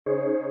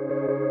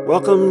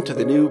Welcome to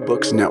the New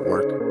Books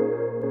Network.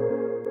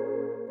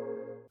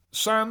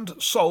 Sand,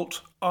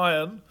 salt,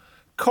 iron,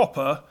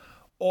 copper,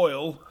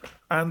 oil,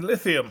 and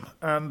lithium.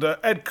 And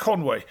Ed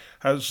Conway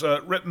has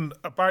written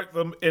about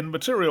them in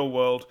Material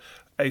World,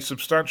 a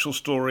substantial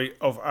story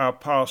of our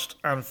past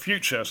and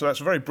future. So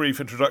that's a very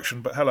brief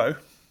introduction, but hello.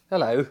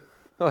 Hello.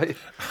 Hi.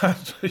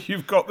 And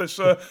you've got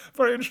this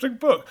very interesting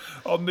book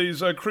on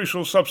these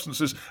crucial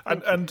substances.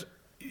 And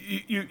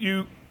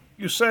you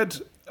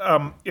said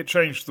it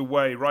changed the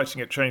way,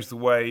 writing it changed the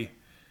way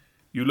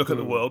you look at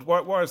the world.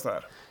 Why is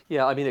that?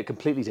 Yeah, I mean, it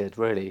completely did,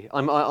 really.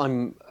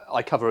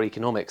 I cover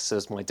economics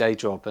as my day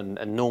job, and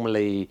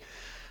normally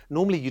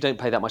you don't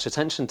pay that much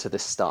attention to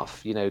this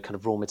stuff. Kind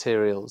of raw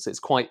materials. It's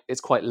quite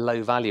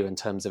low value in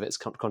terms of its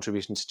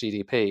contribution to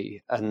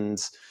GDP,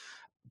 and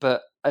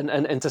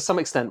to some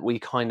extent we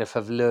kind of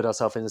have lured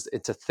ourselves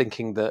into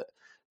thinking that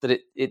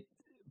it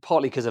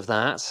partly because of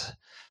that,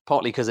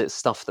 partly because it's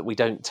stuff that we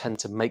don't tend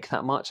to make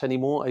that much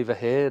anymore over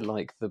here,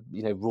 like the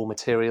raw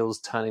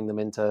materials, turning them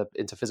into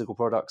physical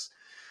products.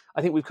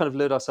 I think we've kind of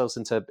lured ourselves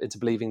into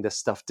believing this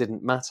stuff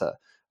didn't matter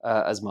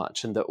as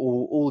much, and that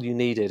all you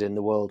needed in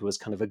the world was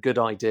kind of a good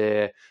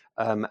idea,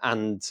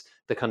 and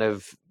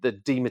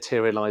the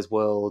dematerialized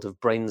world of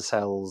brain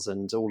cells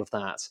and all of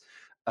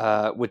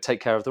that would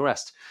take care of the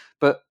rest.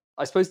 But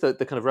I suppose that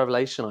the kind of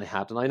revelation I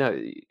had, and I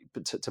know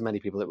to many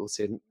people it will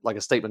seem like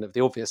a statement of the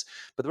obvious,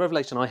 but the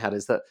revelation I had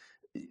is that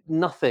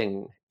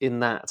nothing in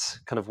that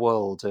kind of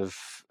world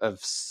of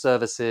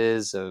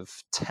services,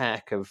 of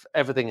tech, of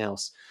everything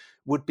else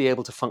would be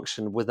able to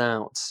function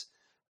without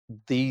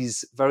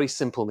these very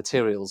simple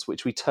materials,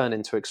 which we turn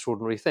into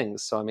extraordinary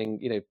things. So, I mean,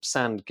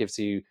 sand gives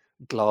you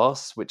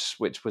glass, which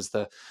was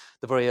the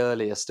very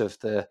earliest of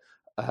the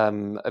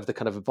kind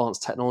of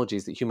advanced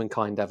technologies that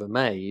humankind ever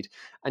made,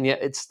 and yet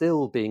it's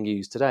still being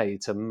used today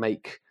to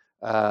make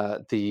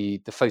the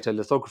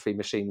photolithography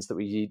machines that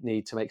we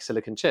need to make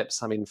silicon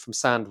chips. I mean, from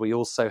sand we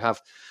also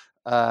have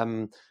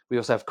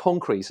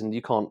concrete, and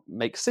you can't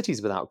make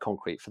cities without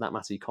concrete. For that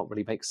matter, you can't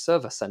really make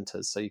server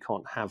centers, so you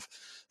can't have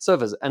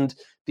servers. And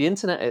the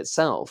internet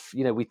itself,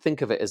 we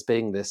think of it as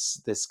being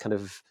this kind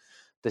of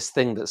this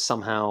thing that's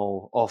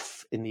somehow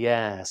off in the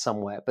air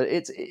somewhere, but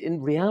it's in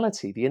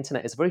reality the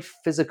internet is a very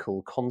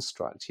physical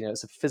construct.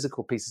 It's a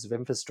physical pieces of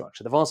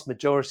infrastructure. The vast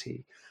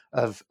majority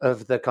of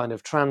the kind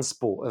of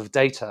transport of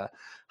data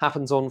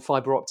happens on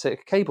fiber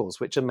optic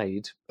cables, which are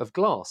made of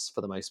glass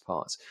for the most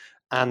part.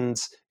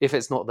 And if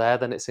it's not there,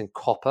 then it's in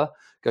copper,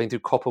 going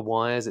through copper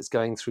wires. It's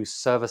going through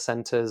server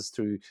centers,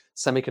 through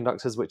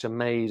semiconductors, which are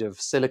made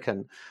of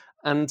silicon.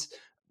 And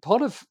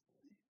part of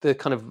the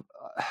kind of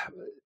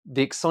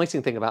the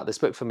exciting thing about this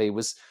book for me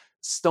was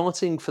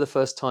starting for the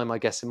first time, I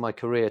guess, in my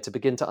career to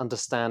begin to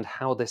understand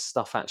how this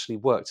stuff actually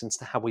worked and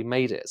how we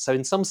made it. So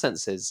in some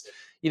senses,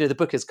 the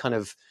book is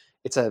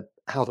it's a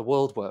how the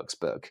world works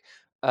book,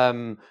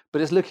 but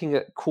it's looking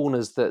at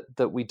corners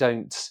that we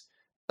don't,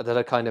 that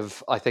are kind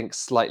of, I think,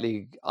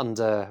 slightly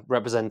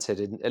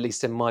underrepresented, at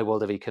least in my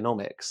world of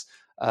economics.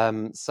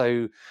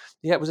 So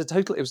yeah, it was a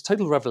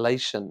total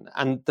revelation,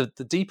 and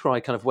the deeper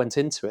I kind of went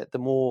into it, the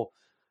more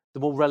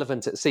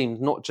relevant it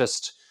seemed. Not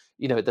just,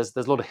 there's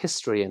a lot of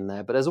history in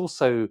there, but there's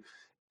also,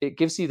 it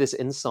gives you this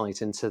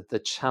insight into the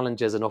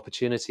challenges and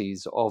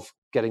opportunities of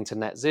getting to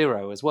net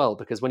zero as well.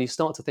 Because when you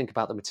start to think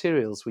about the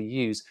materials we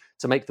use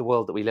to make the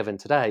world that we live in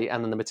today,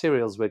 and then the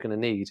materials we're going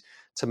to need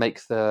to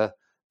make the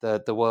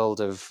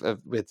world of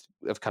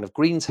kind of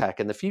green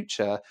tech in the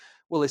future,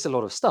 well, it's a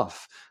lot of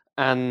stuff,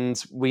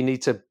 and we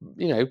need to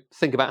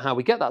think about how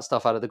we get that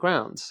stuff out of the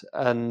ground.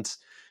 And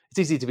it's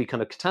easy to be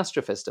kind of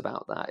catastrophist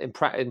about that.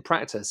 In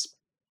practice,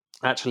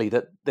 actually,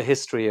 that the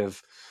history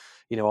of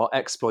our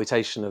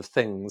exploitation of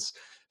things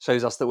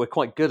shows us that we're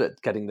quite good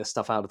at getting this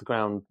stuff out of the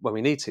ground when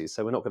we need to.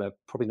 So we're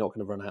probably not going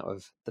to run out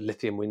of the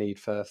lithium we need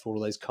for all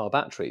of those car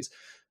batteries.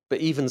 But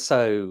even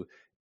so,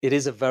 it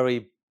is a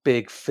very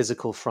big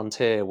physical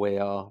frontier we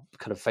are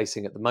kind of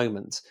facing at the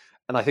moment.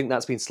 And I think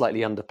that's been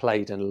slightly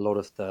underplayed in a lot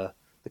of the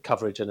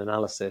coverage and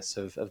analysis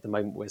of the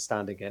moment we're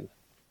standing in.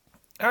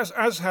 As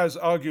has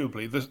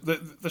arguably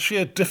the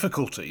sheer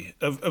difficulty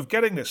of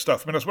getting this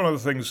stuff. I mean, that's one of the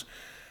things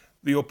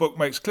that your book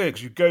makes clear,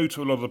 because you go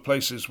to a lot of the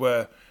places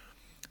where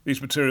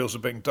these materials are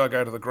being dug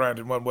out of the ground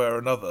in one way or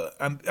another,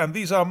 and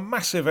these are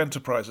massive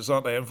enterprises,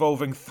 aren't they,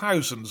 involving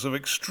thousands of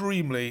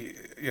extremely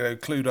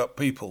clued up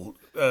people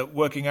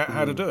working out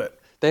how to do it.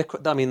 They're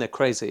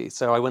crazy.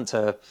 So I went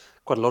to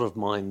quite a lot of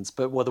mines,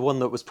 but the one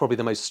that was probably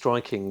the most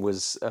striking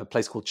was a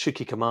place called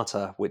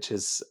Chuquicamata, which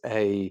is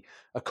a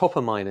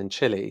copper mine in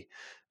Chile,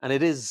 and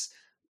it is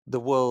the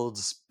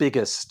world's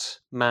biggest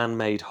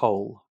man-made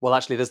hole. Well,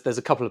 actually, there's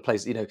a couple of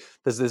places.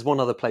 There's one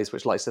other place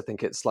which likes to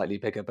think it's slightly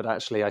bigger, but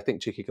actually, I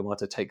think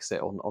Chuquicamata takes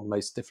it on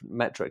most different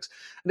metrics.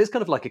 And it's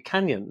kind of like a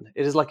canyon.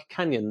 It is like a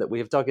canyon that we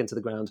have dug into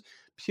the ground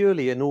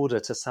purely in order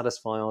to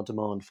satisfy our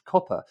demand for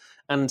copper.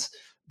 And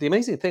the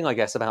amazing thing, I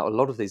guess, about a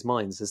lot of these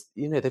mines is,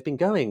 they've been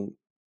going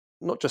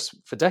not just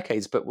for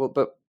decades, but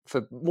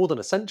for more than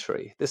a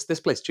century. This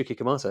place,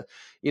 Chuquicamata,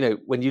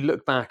 when you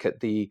look back at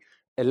the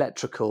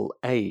electrical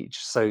age,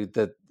 so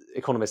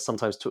economists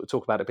sometimes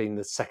talk about it being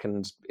the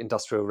second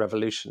industrial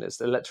revolution.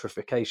 It's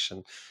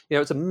electrification.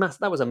 It's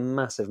that was a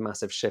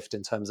massive shift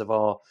in terms of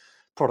our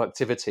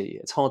productivity.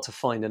 It's hard to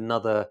find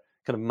another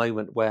kind of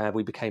moment where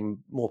we became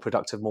more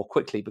productive more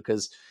quickly,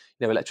 because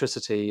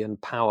electricity and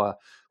power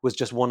was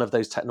just one of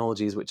those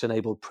technologies which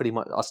enabled pretty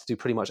much us to do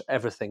pretty much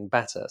everything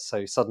better.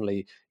 So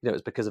suddenly, it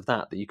was because of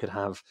that you could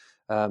have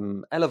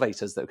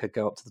elevators that could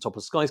go up to the top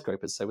of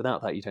skyscrapers. So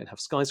without that, you don't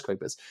have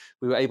skyscrapers.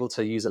 We were able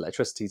to use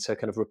electricity to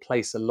kind of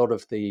replace a lot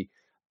of the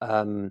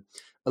kind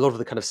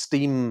of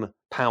steam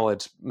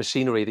powered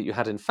machinery that you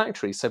had in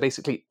factories. So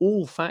basically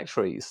all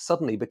factories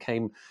suddenly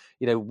became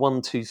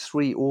 1, 2,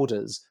 3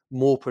 orders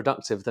more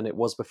productive than it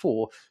was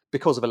before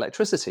because of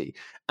electricity.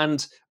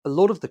 And a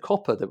lot of the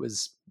copper that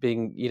was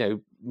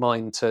being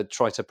mined to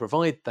try to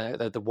provide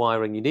the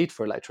wiring you need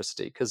for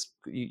electricity, because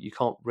you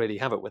can't really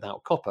have it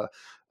without copper,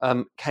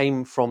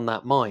 came from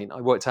that mine.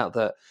 I worked out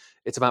that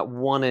it's about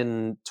 1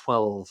 in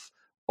 12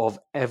 of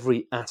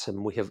every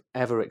atom we have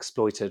ever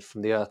exploited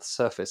from the Earth's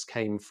surface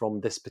came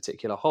from this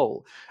particular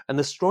hole. And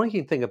the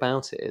striking thing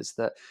about it is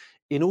that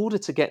in order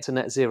to get to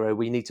net zero,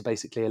 we need to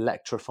basically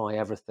electrify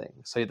everything.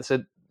 So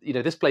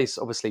this place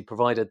obviously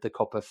provided the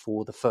copper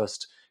for the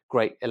first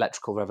great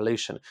electrical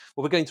revolution.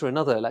 Well, we're going through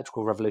another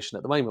electrical revolution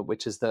at the moment,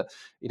 which is that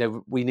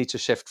we need to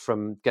shift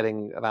from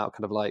getting about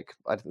kind of like,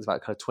 I think it's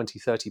about kind of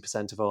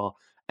 20-30% of our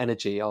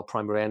energy, our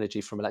primary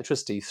energy from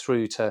electricity,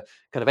 through to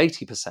kind of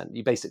 80%.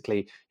 You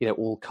basically,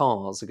 all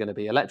cars are going to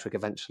be electric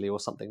eventually, or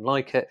something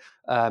like it.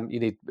 We're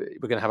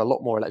going to have a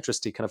lot more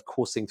electricity kind of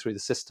coursing through the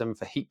system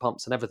for heat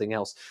pumps and everything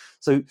else.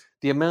 So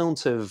the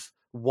amount of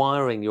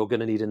wiring you're going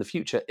to need in the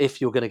future,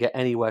 if you're going to get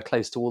anywhere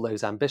close to all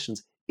those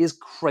ambitions, is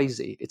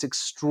crazy. It's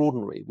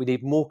extraordinary. We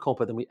need more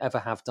copper than we ever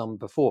have done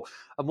before.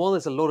 And while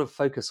there's a lot of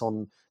focus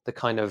on the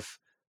kind of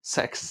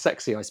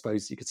sexy, I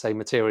suppose you could say,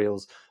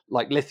 materials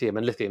like lithium,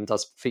 and lithium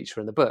does feature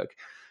in the book,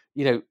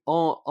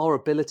 our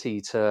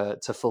ability to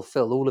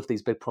fulfill all of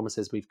these big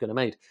promises we've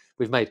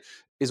made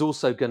is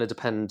also going to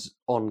depend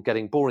on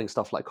getting boring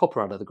stuff like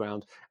copper out of the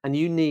ground. And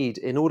you need,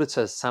 in order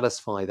to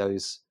satisfy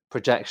those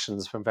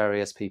projections from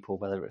various people,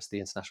 whether it's the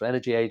International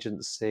Energy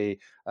Agency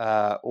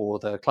or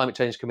the Climate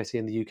Change Committee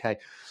in the UK,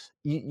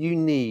 you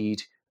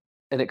need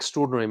an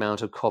extraordinary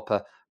amount of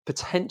copper.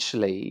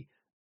 Potentially,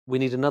 we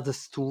need another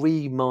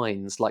 3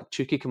 mines like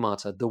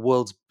Chuquicamata, the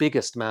world's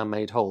biggest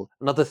man-made hole,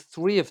 another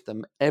 3 of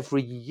them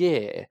every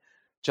year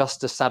just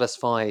to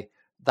satisfy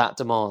that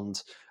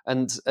demand.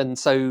 And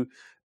so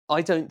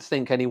I don't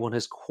think anyone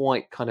has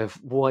quite kind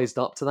of wised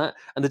up to that.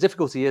 And the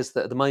difficulty is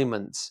that at the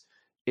moment,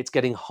 it's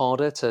getting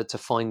harder to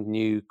find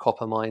new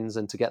copper mines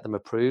and to get them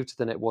approved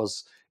than it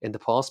was in the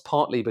past,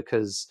 partly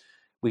because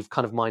we've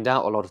kind of mined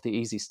out a lot of the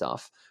easy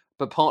stuff,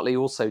 but partly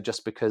also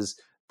just because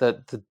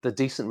the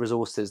decent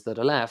resources that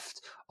are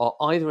left are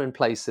either in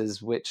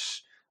places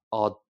which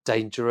are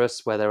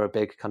dangerous, where there are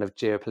big kind of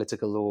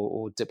geopolitical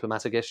or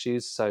diplomatic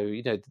issues. So,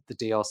 the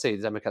DRC,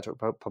 the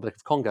Democratic Republic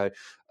of Congo,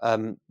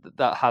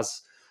 that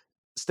has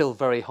still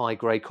very high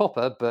grade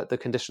copper, but the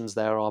conditions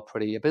there are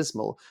pretty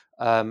abysmal.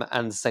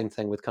 And the same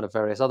thing with kind of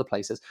various other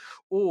places.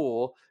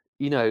 Or,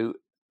 a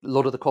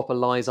lot of the copper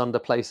lies under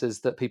places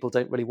that people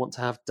don't really want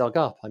to have dug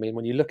up. I mean,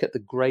 when you look at the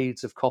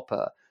grades of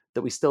copper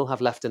that we still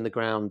have left in the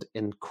ground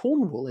in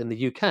Cornwall in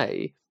the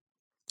UK,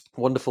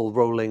 wonderful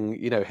rolling,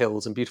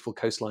 hills and beautiful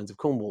coastlines of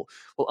Cornwall.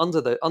 Well,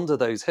 under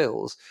those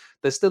hills,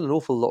 there's still an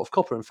awful lot of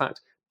copper. In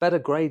fact, better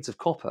grades of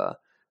copper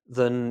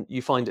than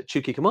you find at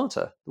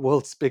Chuquicamata, the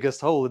world's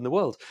biggest hole in the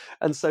world.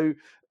 And so,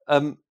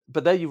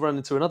 but there you run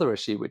into another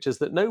issue, which is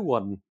that no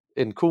one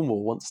in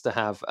Cornwall wants to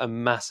have a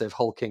massive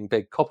hulking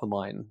big copper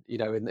mine,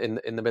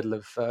 in the middle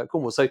of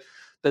Cornwall. So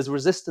there's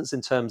resistance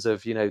in terms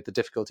of, the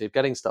difficulty of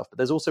getting stuff, but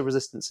there's also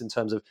resistance in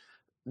terms of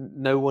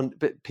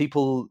but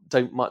people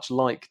don't much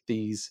like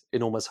these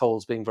enormous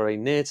holes being very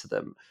near to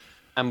them,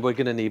 and we're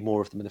going to need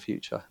more of them in the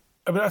future.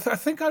 I mean, I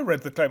think I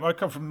read the claim. I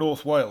come from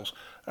North Wales,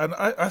 and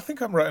I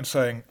think I'm right in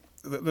saying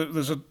that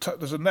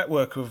there's a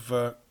network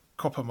of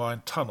copper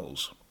mine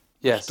tunnels,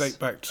 yes, which date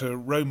back to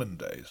Roman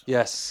days.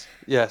 Yes.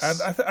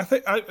 And I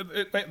think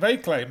they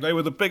claim they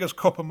were the biggest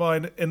copper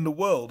mine in the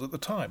world at the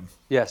time.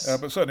 Yes,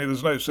 but certainly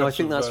there's no sense. No, I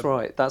think that's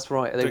right. That's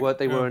right.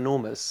 They were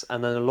enormous,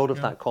 and then a lot of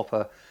that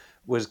copper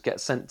would get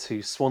sent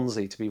to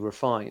Swansea to be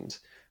refined.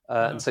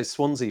 And so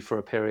Swansea, for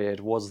a period,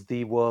 was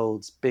the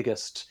world's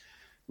biggest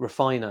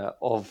refiner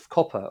of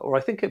copper, or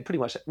I think pretty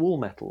much all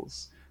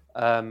metals.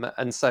 And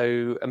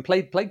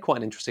played quite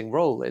an interesting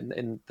role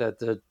in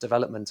the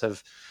development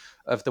of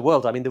the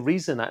world. I mean, the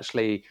reason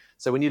actually,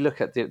 so when you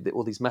look at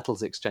all these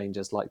metals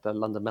exchanges, like the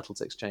London Metals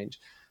Exchange,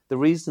 the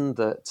reason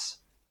that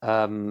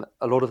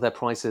a lot of their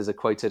prices are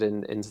quoted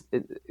in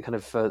kind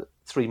of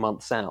 3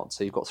 months out,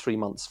 so you've got 3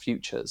 months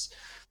futures.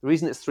 The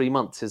reason it's 3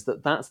 months is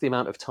that that's the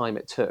amount of time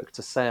it took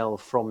to sail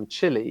from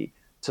Chile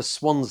to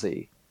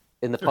Swansea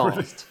in the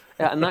past.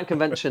 and that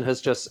convention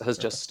has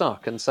just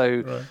stuck. And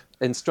so, Right.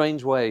 in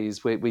strange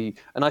ways,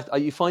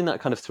 you find that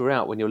kind of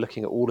throughout when you're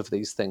looking at all of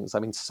these things. I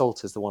mean,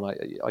 salt is the one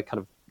I kind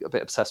of a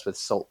bit obsessed with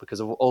salt because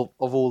of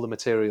all the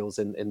materials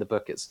in the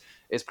book.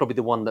 It's probably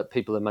the one that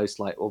people are most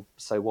like, well,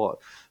 so what?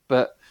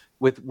 But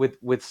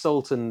with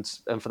salt and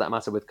for that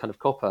matter with kind of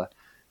copper,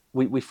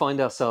 we find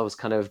ourselves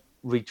kind of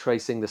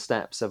retracing the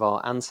steps of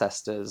our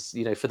ancestors,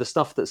 for the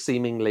stuff that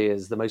seemingly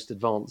is the most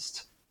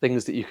advanced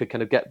things that you could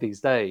kind of get these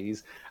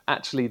days.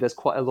 Actually, there's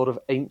quite a lot of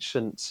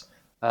ancient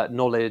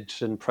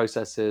knowledge and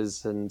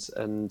processes and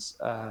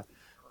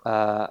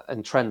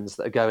trends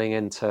that are going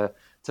into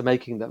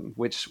making them,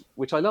 which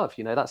I love.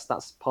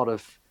 That's part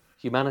of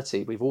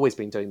humanity. We've always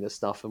been doing this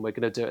stuff, and we're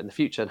going to do it in the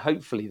future. And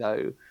hopefully,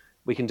 though,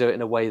 we can do it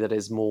in a way that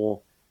is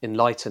more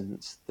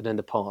enlightened than in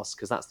the past,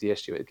 because that's the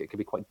issue. It can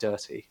be quite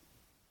dirty.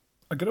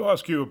 I'm going to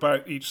ask you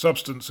about each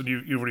substance, and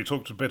you've already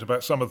talked a bit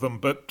about some of them.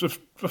 But just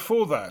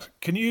before that,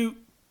 can you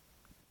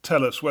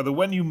tell us whether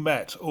when you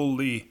met all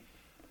the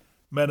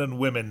men and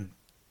women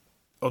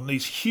on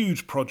these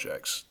huge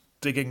projects,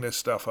 digging this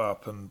stuff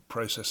up and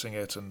processing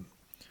it and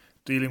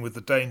dealing with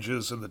the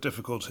dangers and the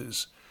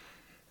difficulties,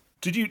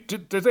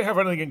 did they have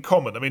anything in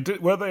common? I mean,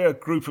 were they a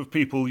group of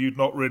people you'd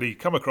not really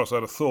come across,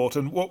 I'd have thought,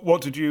 and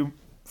what did you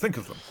think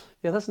of them?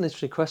 Yeah, that's an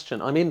interesting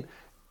question. I mean,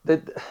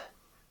 this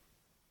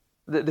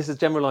is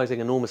generalizing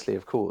enormously,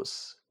 of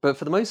course, but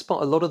for the most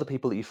part, a lot of the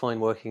people that you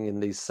find working in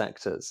these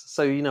sectors.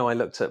 So, I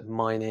looked at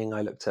mining,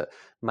 I looked at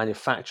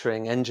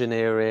manufacturing,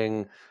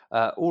 engineering,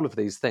 all of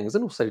these things,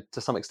 and also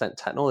to some extent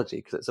technology,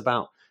 because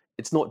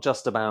it's not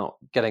just about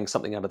getting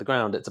something out of the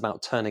ground, it's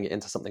about turning it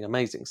into something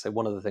amazing. So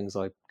one of the things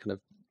I kind of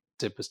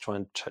did was try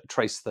and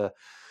trace the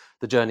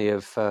journey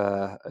of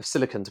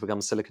silicon to become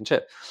a silicon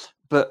chip.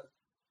 But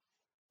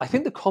I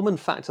think the common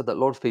factor that a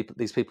lot of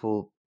these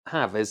people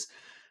have is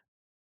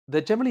they're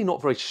generally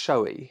not very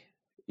showy.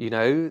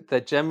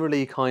 They're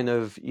generally kind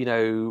of,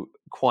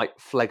 quite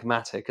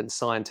phlegmatic and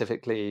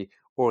scientifically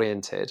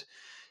oriented.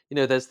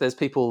 There's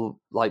people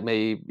like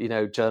me,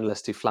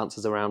 journalist who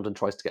flounces around and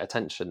tries to get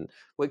attention.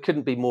 Well, it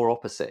couldn't be more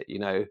opposite,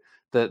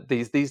 that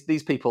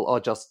these people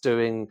are just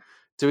doing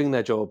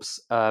their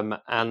jobs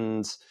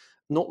and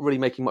not really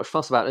making much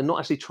fuss about it and not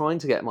actually trying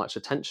to get much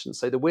attention.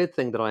 So the weird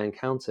thing that I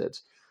encountered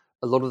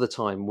a lot of the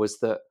time was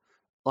that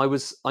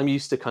I'm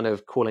used to kind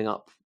of calling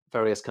up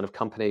various kind of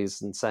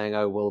companies and saying,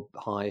 oh, well,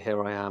 hi,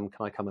 here I am.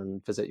 Can I come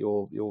and visit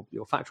your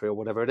factory or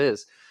whatever it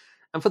is?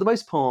 And for the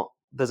most part,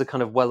 there's a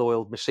kind of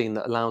well-oiled machine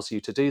that allows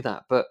you to do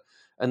that.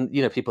 And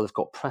people have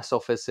got press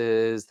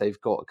offices, they've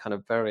got kind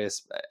of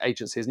various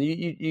agencies, and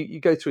you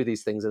go through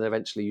these things, and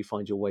eventually you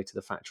find your way to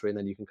the factory, and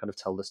then you can kind of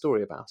tell the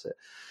story about it.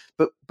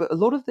 But a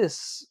lot of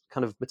this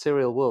kind of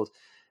material world,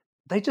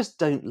 they just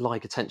don't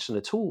like attention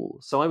at all.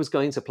 So I was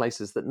going to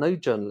places that no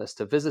journalist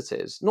had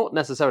visited, not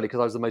necessarily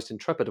because I was the most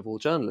intrepid of all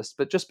journalists,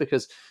 but just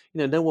because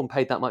no one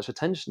paid that much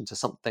attention to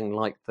something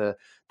like the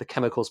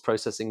chemicals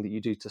processing that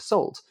you do to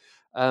salt.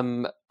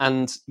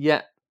 And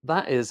yet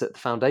that is at the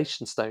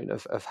foundation stone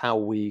of how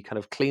we kind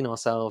of clean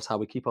ourselves, how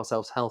we keep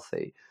ourselves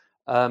healthy.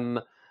 And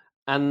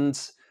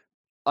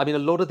I mean, a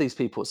lot of these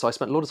people, so I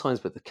spent a lot of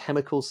times with the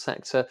chemicals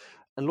sector,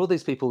 and a lot of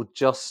these people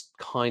just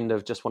kind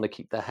of just want to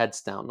keep their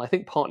heads down. And I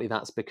think partly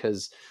that's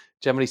because,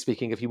 generally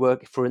speaking, if you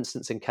work, for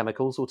instance, in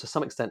chemicals or to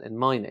some extent in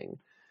mining,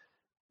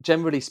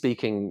 generally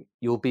speaking,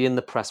 you'll be in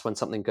the press when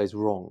something goes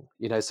wrong.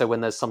 So when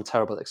there's some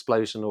terrible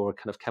explosion or a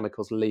kind of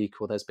chemicals leak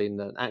or there's been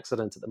an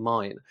accident at the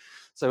mine.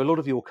 So a lot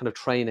of your kind of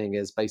training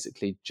is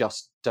basically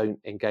just don't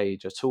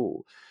engage at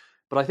all.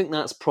 But I think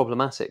that's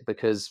problematic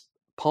because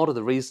part of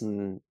the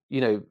reason,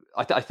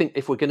 I think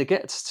if we're going to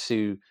get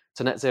to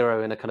net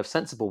zero in a kind of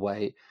sensible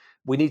way,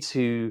 we need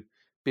to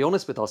be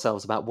honest with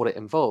ourselves about what it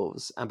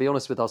involves and be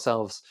honest with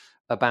ourselves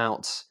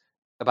about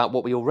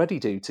what we already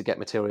do to get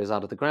materials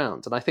out of the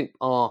ground. And I think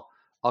our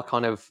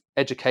kind of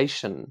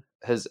education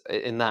has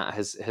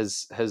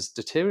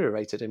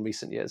deteriorated in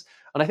recent years.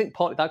 And I think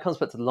partly that comes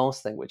back to the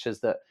last thing, which is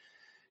that,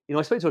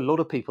 I spoke to a lot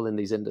of people in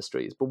these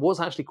industries, but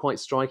what's actually quite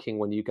striking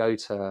when you go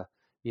to,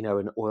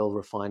 an oil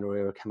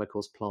refinery or a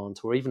chemicals plant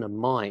or even a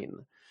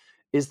mine,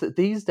 is that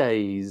these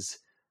days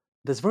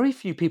there's very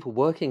few people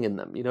working in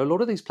them. A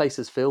lot of these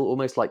places feel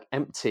almost like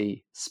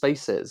empty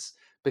spaces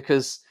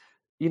because,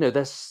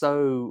 they're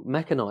so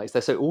mechanized,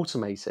 they're so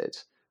automated.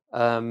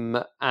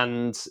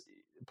 And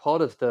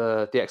part of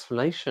the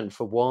explanation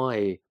for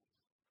why,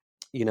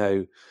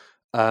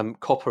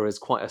 copper is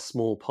quite a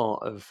small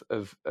part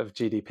of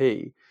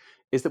GDP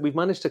is that we've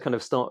managed to kind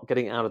of start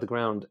getting it out of the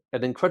ground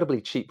at incredibly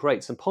cheap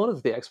rates. And part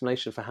of the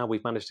explanation for how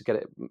we've managed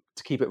to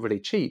keep it really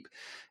cheap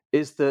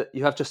is that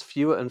you have just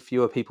fewer and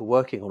fewer people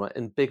working on it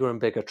in bigger and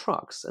bigger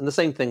trucks. And the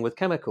same thing with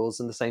chemicals,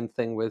 and the same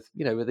thing with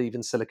with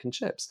even silicon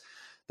chips.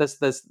 There's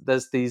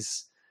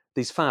these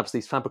fabs,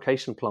 these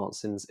fabrication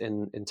plants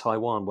in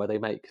Taiwan where they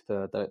make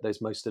those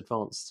most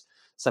advanced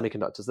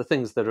semiconductors, the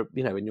things that are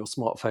in your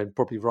smartphone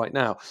probably right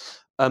now.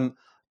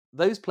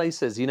 Those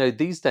places,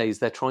 these days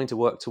they're trying to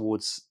work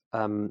towards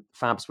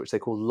fabs which they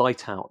call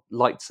lights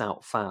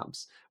out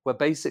fabs, where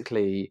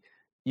basically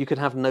you could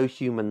have no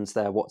humans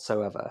there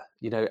whatsoever.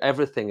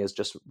 Everything is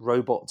just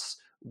robots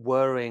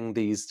whirring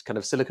these kind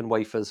of silicon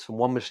wafers from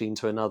one machine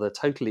to another,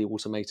 totally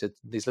automated,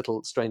 these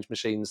little strange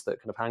machines that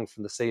kind of hang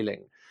from the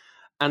ceiling.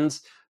 And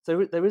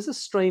there is a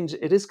strange,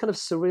 it is kind of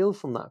surreal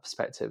from that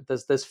perspective.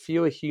 There's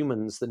fewer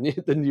humans than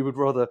you would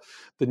rather,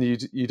 than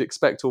you'd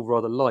expect or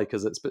rather like.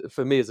 As it's,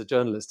 for me as a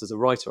journalist, as a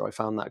writer, I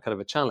found that kind of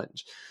a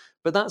challenge.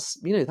 But that's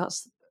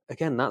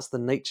again, that's the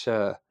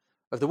nature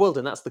of the world,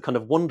 and that's the kind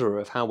of wonder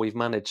of how we've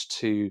managed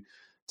to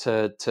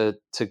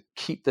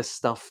keep this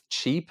stuff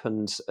cheap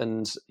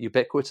and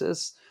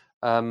ubiquitous.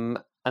 And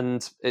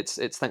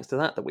it's thanks to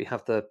that we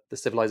have the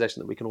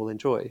civilization that we can all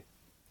enjoy.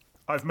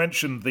 I've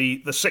mentioned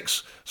the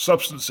six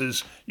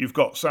substances. You've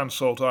got sand,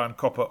 salt, iron,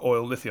 copper,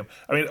 oil, lithium.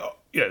 I mean,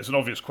 it's an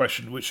obvious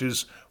question, which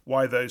is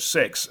why those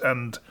six,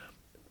 and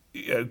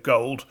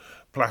gold,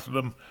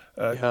 platinum.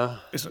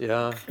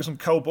 Isn't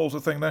cobalt a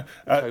thing now?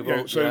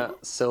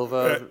 Cobalt,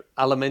 silver,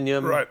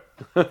 aluminium. Right.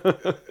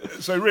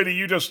 So really,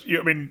 you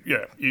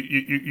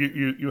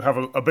have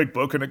a big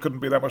book, and it couldn't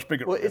be that much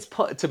bigger. Well,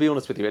 to be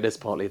honest with you, it is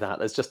partly that.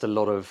 There's just a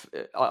lot of.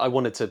 I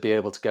wanted to be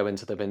able to go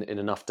into them in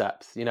enough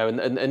depth,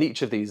 and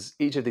each of these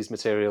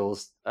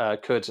materials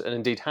could, and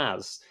indeed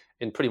has,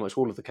 in pretty much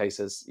all of the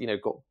cases,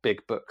 got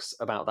big books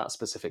about that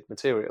specific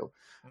material,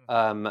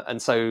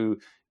 and so.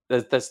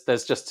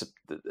 There's just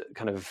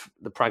kind of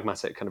the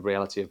pragmatic kind of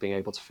reality of being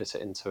able to fit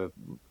it into a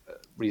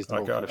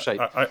reasonable kind of shape.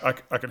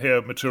 I can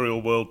hear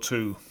Material World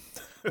 2.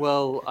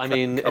 Well, I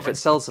mean, if it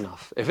sells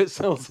enough, there's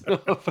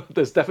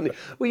definitely,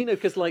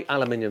 because like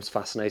aluminium's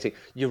fascinating.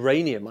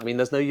 Uranium, I mean,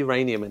 there's no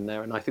uranium in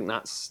there, and I think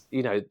that's,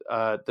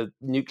 the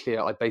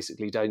nuclear I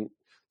basically don't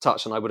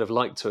touch, and I would have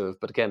liked to have,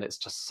 but again, it's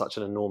just such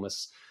an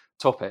enormous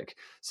topic.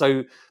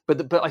 So,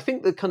 but I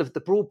think the kind of the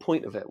broad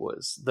point of it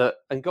was that,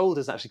 and gold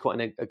is actually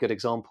quite a good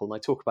example, and I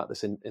talk about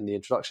this in the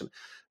introduction.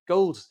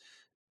 Gold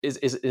is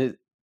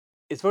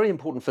very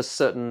important for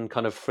certain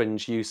kind of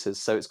fringe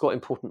uses. So it's got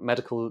important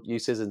medical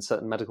uses in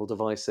certain medical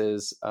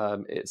devices.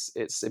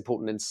 It's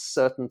important in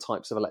certain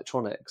types of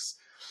electronics.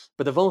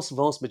 But the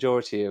vast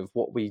majority of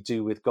what we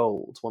do with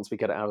gold once we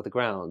get it out of the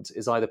ground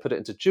is either put it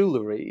into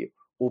jewellery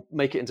or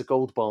make it into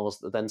gold bars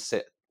that then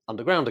sit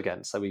underground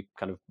again. So we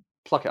kind of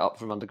pluck it up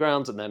from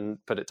underground and then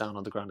put it down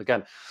underground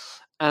again.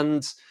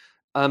 And,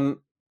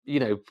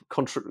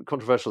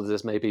 controversial as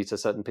this may be to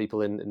certain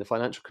people in the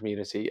financial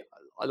community,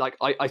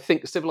 I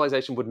think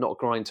civilization would not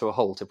grind to a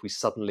halt if we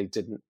suddenly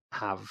didn't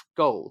have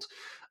gold.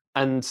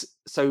 And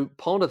so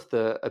part of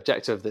the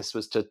objective of this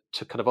was to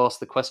kind of ask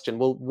the question,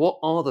 well, what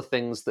are the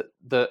things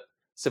that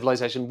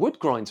civilization would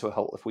grind to a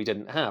halt if we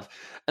didn't have?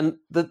 And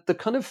the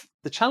kind of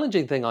the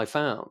challenging thing I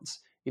found,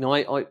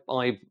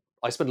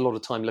 I spend a lot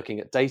of time looking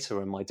at data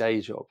in my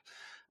day job,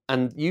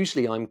 and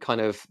usually I'm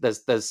kind of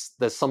there's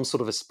some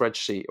sort of a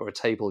spreadsheet or a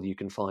table you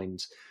can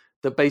find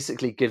that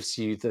basically gives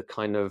you the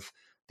kind of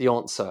the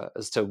answer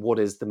as to what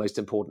is the most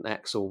important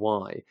X or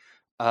Y.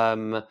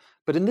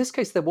 But in this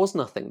case, there was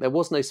nothing. There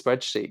was no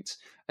spreadsheet,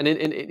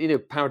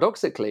 and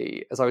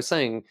paradoxically, as I was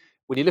saying,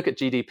 when you look at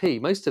GDP,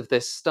 most of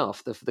this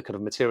stuff, the kind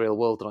of material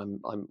world that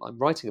I'm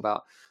writing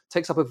about,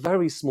 takes up a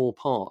very small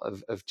part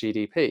of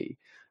GDP.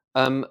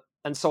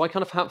 And so I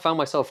kind of found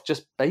myself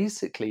just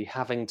basically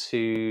having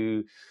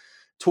to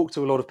talk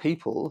to a lot of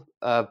people,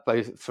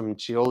 both from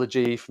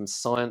geology, from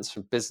science,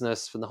 from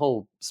business, from the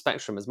whole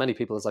spectrum, as many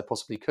people as I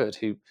possibly could,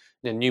 who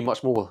knew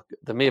much more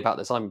than me about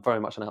this. I'm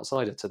very much an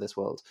outsider to this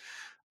world,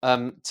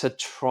 to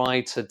try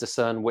to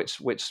discern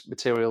which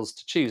materials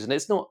to choose. And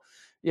it's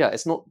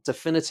not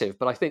definitive,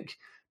 but I think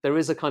there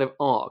is a kind of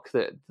arc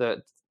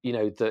that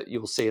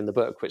you'll see in the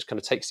book, which kind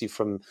of takes you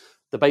from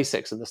the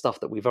basics and the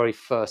stuff that we very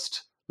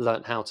first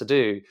learned how to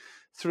do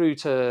through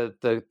to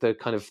the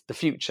kind of the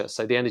future,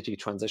 so the energy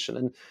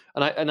transition,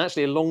 and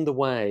actually along the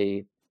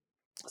way,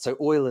 so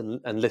oil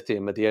and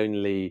lithium are the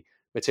only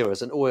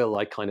materials, and oil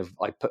I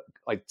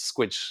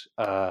squidge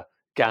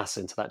gas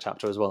into that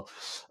chapter as well,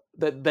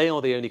 that they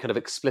are the only kind of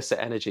explicit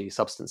energy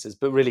substances,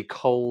 but really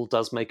coal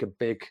does make a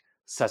big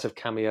set of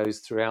cameos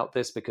throughout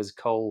this, because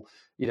coal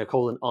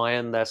and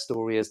iron, their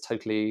story is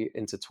totally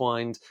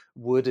intertwined.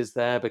 Wood is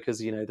there because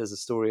there's a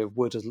story of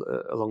wood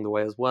along the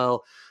way as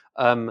well.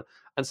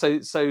 And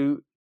so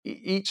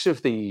each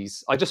of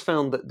these, I just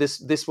found that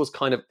this was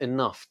kind of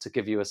enough to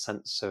give you a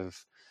sense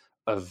of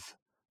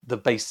the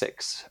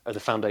basics, of the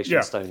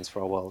foundation stones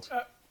for our world.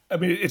 I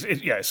mean,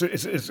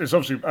 it's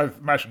obviously, I've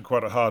imagined,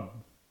 quite a hard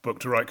book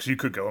to write, because you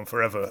could go on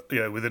forever,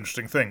 with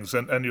interesting things,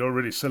 and you're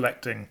really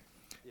selecting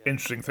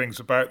interesting things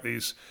about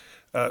these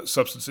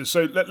substances.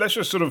 So let's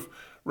just sort of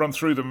run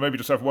through them. Maybe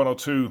just have one or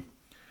two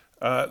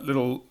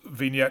little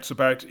vignettes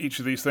about each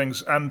of these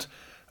things. And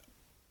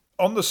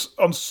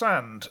on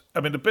sand,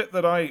 I mean, the bit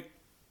that I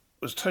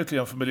was totally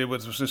unfamiliar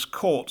with was this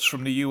quartz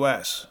from the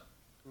US.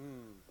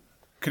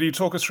 Can you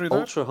talk us through that?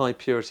 Ultra high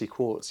purity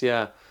quartz,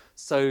 yeah.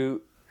 So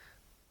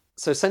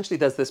essentially,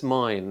 there's this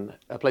mine,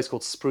 a place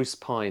called Spruce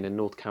Pine in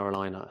North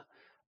Carolina,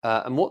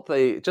 and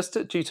due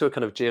to a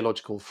kind of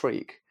geological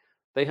freak,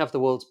 they have the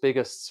world's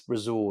biggest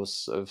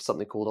resource of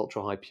something called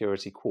ultra high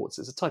purity quartz.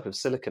 It's a type of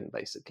silicon,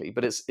 basically,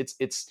 but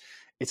it's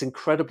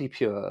incredibly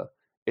pure.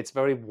 It's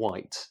very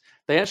white.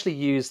 They actually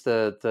use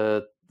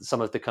the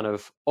some of the kind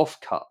of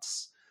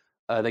offcuts.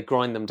 They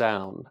grind them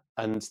down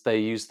and they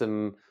use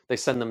them. They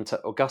send them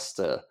to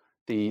Augusta,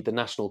 the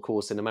national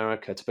course in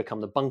America, to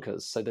become the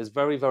bunkers. So there's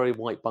very, very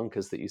white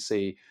bunkers that you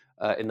see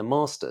in the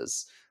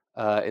Masters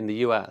in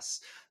the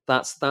US.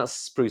 That's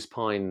spruce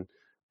pine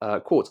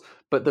quartz.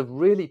 But the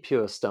really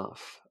pure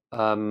stuff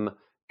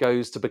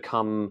goes to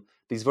become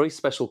these very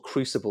special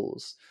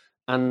crucibles.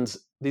 And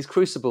these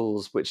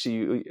crucibles, which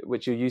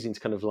you're using to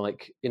kind of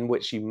like, in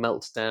which you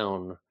melt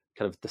down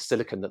kind of the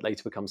silicon that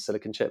later becomes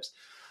silicon chips.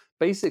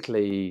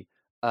 Basically,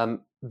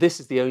 this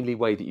is the only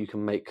way that you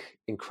can make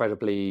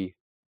incredibly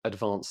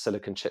advanced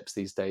silicon chips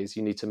these days.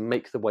 You need to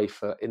make the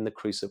wafer in the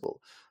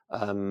crucible.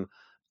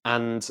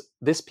 And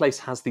this place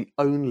has the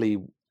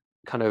only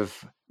kind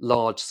of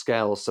large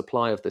scale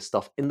supply of this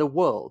stuff in the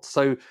world.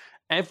 So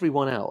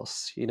everyone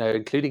else,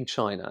 including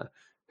China,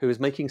 who is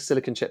making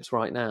silicon chips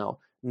right now,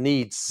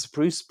 needs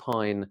spruce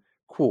pine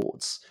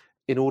quartz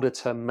in order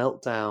to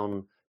melt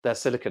down their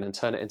silicon and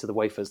turn it into the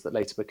wafers that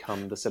later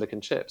become the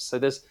silicon chips. So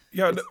there's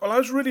well, I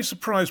was really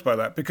surprised by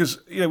that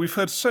because we've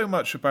heard so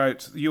much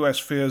about the US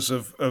fears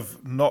of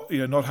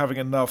not having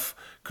enough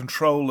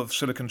control of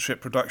silicon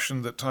chip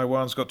production, that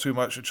Taiwan's got too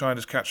much, that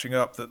China's catching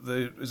up, that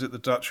is it the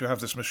Dutch who have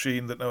this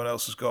machine that no one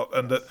else has got,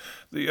 and that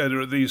there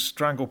are these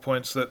strangle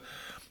points that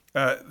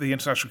the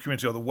international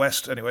community, or the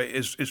West anyway,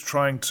 is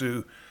trying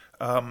to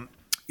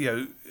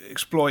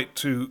exploit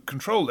to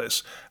control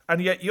this.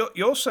 And yet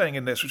you're saying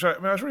in this, which I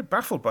was really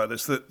baffled by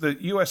this, that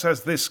the US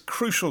has this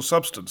crucial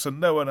substance and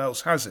no one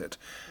else has it.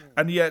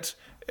 And yet,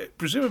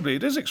 presumably,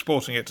 it is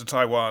exporting it to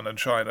Taiwan and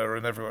China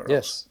and everywhere else.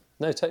 Yes.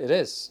 No, it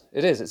is.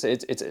 It is.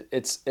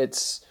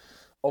 It's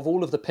of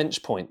all of the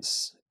pinch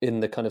points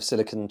in the kind of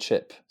silicon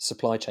chip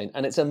supply chain,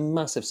 and it's a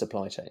massive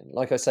supply chain.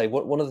 Like I say,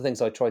 one of the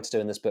things I tried to do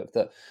in this book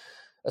that,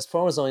 as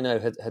far as I know,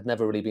 had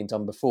never really been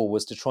done before,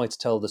 was to try to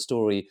tell the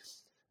story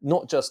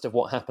not just of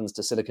what happens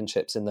to silicon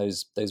chips in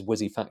those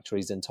whizzy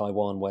factories in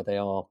Taiwan where they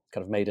are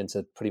kind of made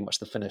into pretty much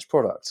the finished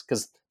product,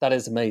 because that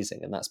is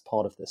amazing and that's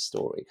part of this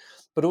story,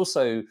 but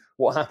also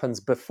what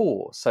happens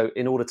before. So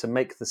in order to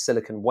make the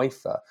silicon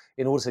wafer,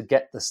 in order to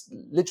get this,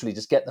 literally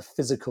just get the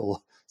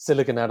physical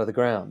silicon out of the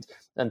ground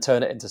and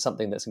turn it into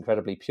something that's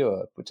incredibly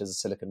pure, which is a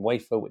silicon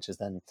wafer, which is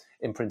then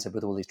imprinted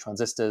with all these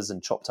transistors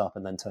and chopped up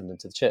and then turned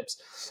into the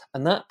chips.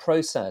 And that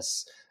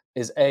process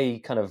is A,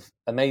 kind of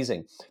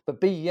amazing, but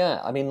B,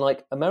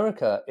 like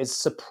America is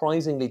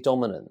surprisingly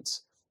dominant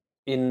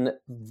in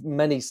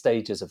many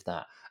stages of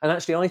that. And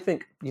actually, I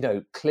think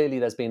clearly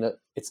there's been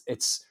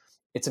it's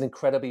an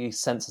incredibly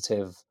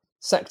sensitive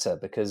sector,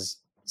 because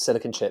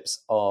silicon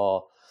chips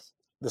are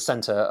the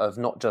center of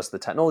not just the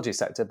technology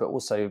sector but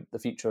also the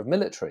future of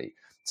military.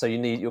 So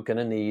you're going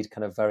to need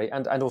kind of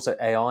and also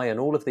AI and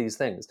all of these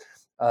things.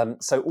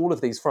 So all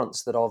of these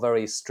fronts that are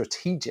very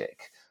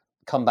strategic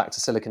come back to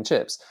silicon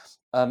chips.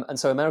 And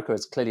so America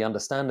is clearly,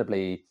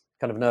 understandably,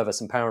 kind of nervous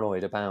and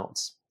paranoid about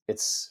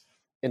its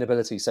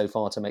inability so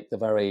far to make the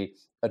very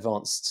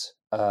advanced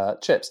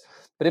chips.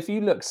 But if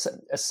you look,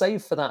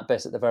 save for that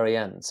bit at the very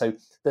end, so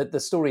the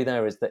story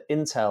there is that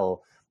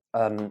Intel,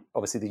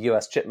 obviously the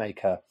US chip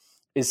maker,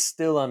 is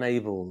still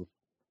unable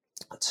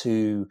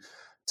to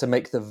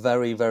make the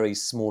very, very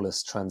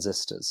smallest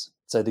transistors.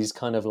 So these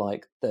kind of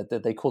like,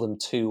 they call them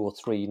 2 or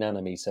 3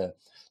 nanometer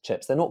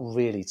chips. They're not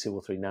really 2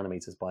 or 3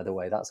 nanometers, by the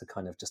way. That's a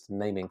kind of just a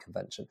naming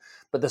convention.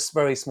 But this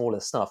very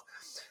smallest stuff,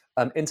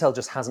 Intel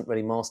just hasn't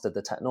really mastered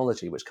the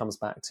technology, which comes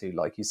back to,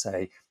 like you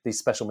say, these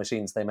special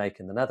machines they make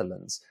in the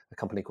Netherlands, a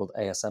company called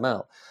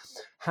ASML.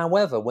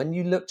 However, when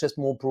you look just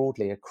more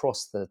broadly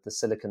across the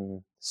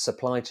silicon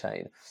supply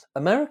chain,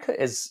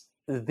 America is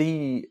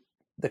the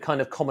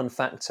kind of common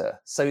factor.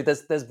 So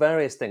there's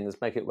various things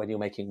make it when you're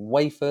making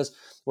wafers,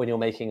 when you're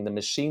making the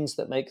machines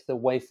that make the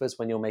wafers,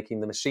 when you're making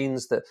the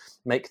machines that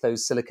make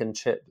those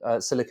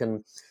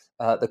the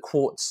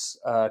quartz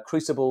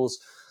crucibles.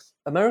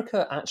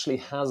 America actually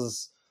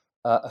has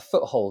a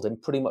foothold in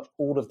pretty much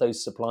all of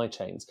those supply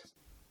chains.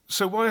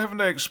 So why haven't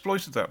they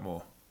exploited that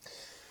more?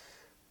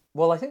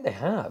 Well, I think they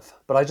have,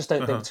 but I just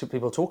don't think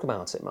people talk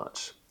about it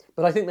much.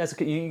 But I think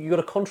you got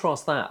to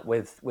contrast that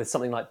with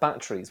something like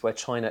batteries, where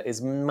China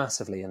is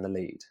massively in the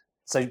lead.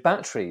 So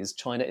batteries,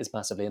 China is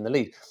massively in the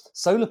lead.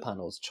 Solar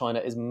panels, China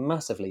is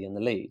massively in the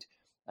lead.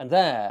 And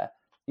there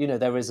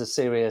is a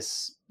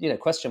serious,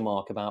 question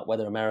mark about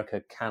whether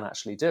America can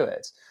actually do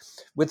it.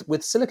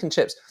 With silicon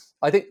chips,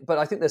 I think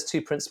there's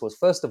 2 principles.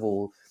 First of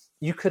all,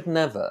 you could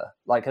never,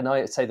 and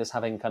I say this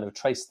having kind of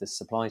traced this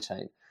supply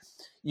chain,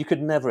 you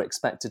could never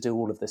expect to do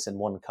all of this in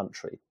one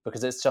country,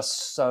 because it's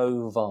just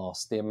so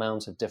vast, the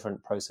amount of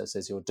different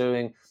processes you're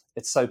doing.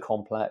 It's so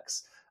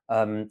complex.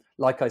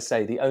 Like I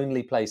say, the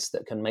only place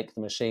that can make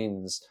the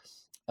machines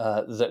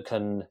that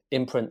can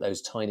imprint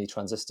those tiny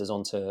transistors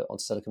onto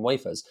silicon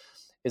wafers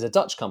is a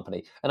Dutch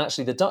company. And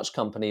actually, the Dutch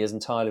company is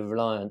entirely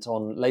reliant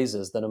on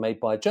lasers that are made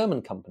by a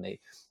German company.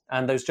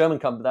 and those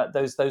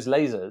those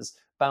lasers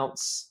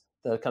bounce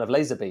the kind of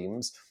laser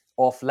beams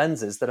off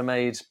lenses that are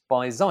made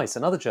by Zeiss,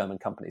 another German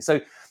company.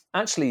 So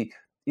actually,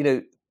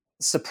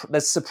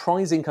 there's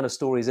surprising kind of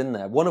stories in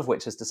there. One of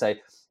which is to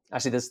say,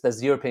 actually,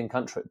 there's European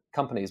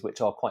companies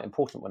which are quite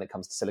important when it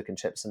comes to silicon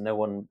chips, and no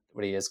one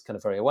really is kind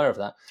of very aware of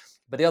that.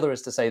 But the other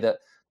is to say that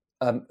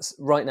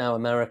right now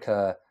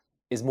America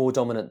is more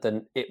dominant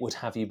than it would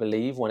have you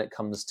believe when it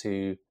comes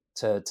to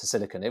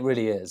silicon. It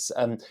really is.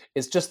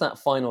 It's just that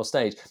final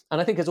stage,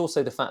 and I think it's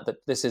also the fact that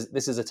this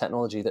is a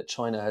technology that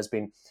China has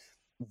been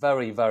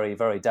very, very,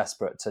 very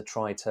desperate to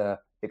try to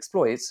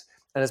exploit,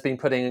 and has been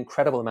putting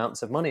incredible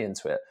amounts of money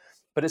into it.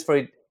 But it's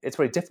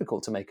very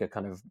difficult to make a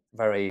kind of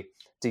very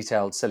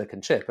detailed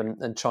silicon chip,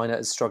 and China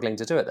is struggling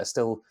to do it. They're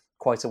still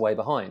quite a way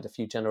behind, a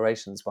few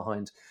generations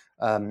behind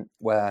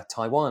where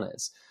Taiwan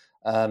is.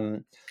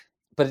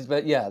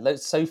 But yeah,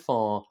 so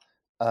far,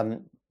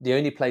 the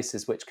only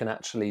places which can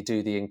actually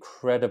do the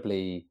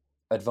incredibly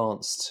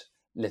advanced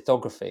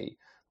lithography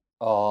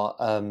are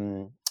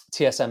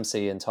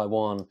TSMC in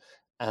Taiwan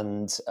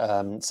and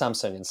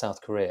Samsung in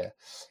South Korea,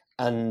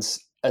 and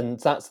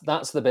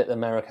that's the bit that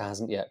America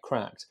hasn't yet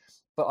cracked.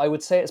 But I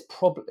would say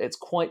it's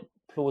quite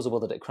plausible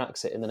that it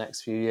cracks it in the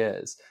next few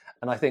years.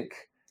 And I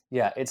think,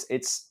 yeah,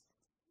 it's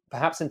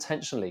perhaps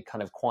intentionally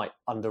kind of quite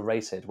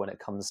underrated when it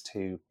comes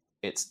to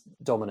its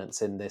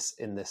dominance in this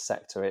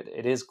sector.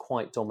 It is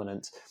quite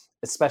dominant,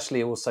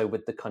 especially also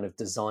with the kind of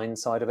design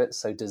side of it.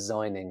 So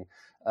designing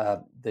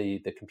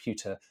the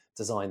computer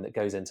design that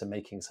goes into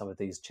making some of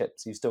these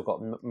chips. You've still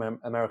got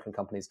American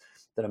companies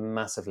that are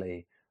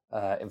massively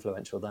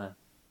influential there.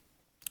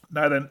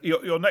 Now then,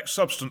 your next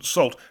substance,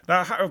 salt.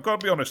 Now, I've got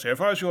to be honest here.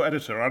 If I was your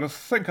editor, I'd have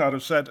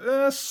said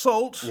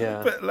salt,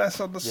 a bit less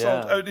on the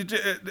salt.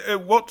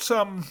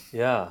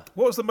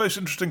 What was the most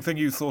interesting thing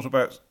you thought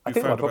about? I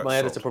think my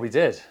editor probably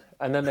did,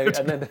 and then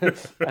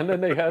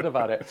they heard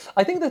about it.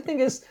 I think the thing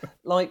is,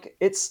 like,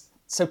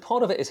 so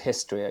part of it is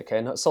history, okay,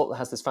 and salt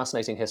has this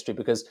fascinating history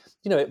because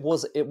it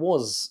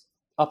was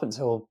up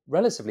until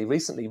relatively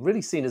recently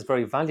really seen as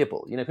very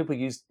valuable. People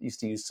used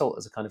to use salt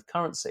as a kind of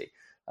currency.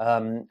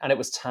 And it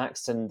was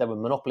taxed, and there were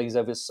monopolies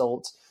over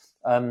salt.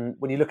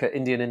 When you look at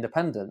Indian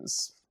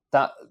independence,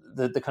 that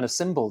the kind of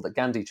symbol that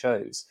Gandhi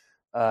chose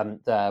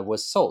there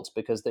was salt,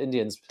 because the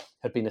Indians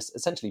had been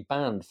essentially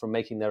banned from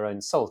making their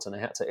own salt, and they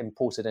had to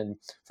import it in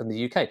from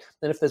the UK.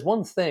 And if there's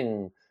one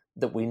thing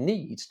that we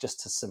need just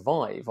to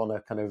survive on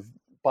a kind of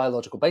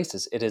biological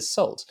basis, it is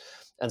salt.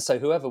 And so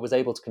whoever was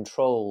able to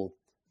control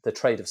the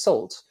trade of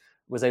salt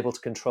was able to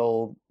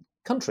control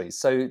countries.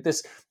 So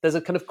there's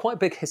a kind of quite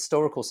big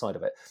historical side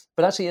of it.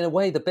 But actually, in a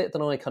way, the bit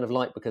that I kind of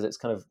like, because it's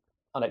kind of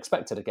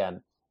unexpected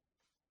again,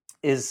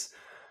 is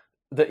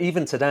that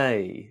even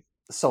today,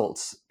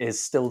 salt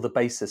is still the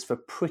basis for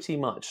pretty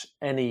much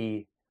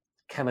any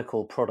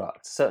chemical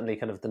product, certainly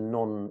kind of the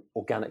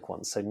non-organic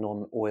ones, so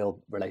non-oil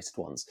related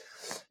ones.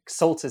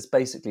 Salt is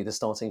basically the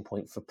starting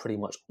point for pretty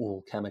much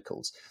all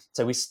chemicals.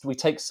 So we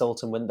take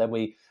salt, and then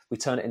we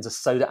turn it into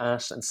soda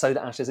ash, and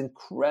soda ash is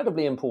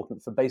incredibly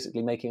important for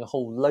basically making a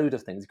whole load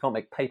of things. You can't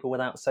make paper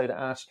without soda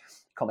ash,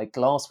 you can't make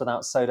glass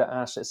without soda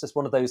ash. It's just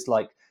one of those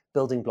like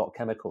building block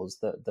chemicals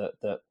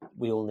that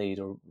we all need,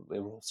 or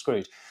we're all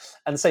screwed.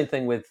 And the same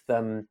thing with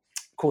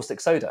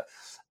caustic soda.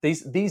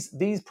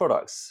 These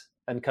products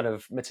and kind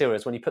of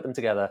materials, when you put them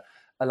together,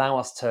 allow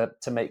us to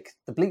make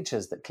the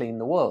bleachers that clean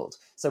the world.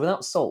 So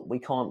without salt, we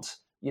can't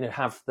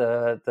have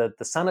the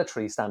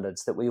sanitary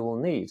standards that we all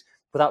need.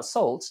 Without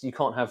salt, you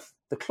can't have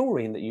the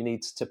chlorine that you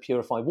need to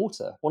purify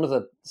water. One of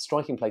the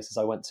striking places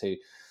I went to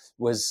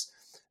was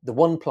the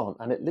one plant,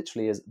 and it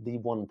literally is the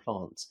one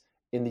plant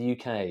in the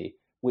UK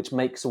which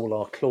makes all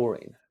our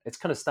chlorine. It's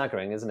kind of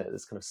staggering, isn't it?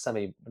 This kind of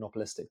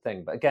semi-monopolistic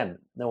thing. But again,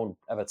 no one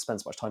ever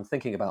spends much time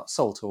thinking about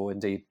salt, or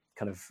indeed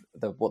kind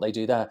of what they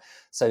do there,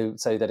 so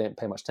they don't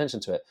pay much attention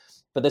to it.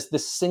 But there's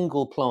this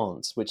single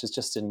plant which is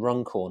just in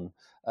Runcorn,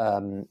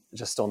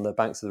 just on the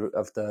banks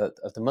of the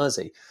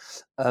Mersey.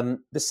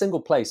 This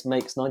single place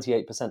makes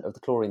 98% of the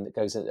chlorine that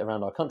goes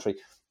around our country,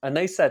 and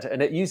they said,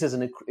 and it uses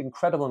an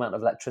incredible amount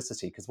of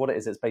electricity, because what it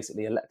is, it's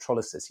basically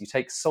electrolysis. You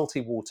take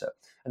salty water,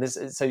 and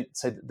so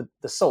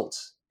the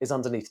salt is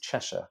underneath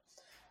Cheshire.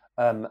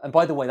 And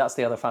by the way, that's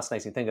the other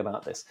fascinating thing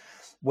about this.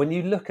 When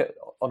you look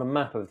on a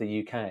map of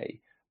the UK,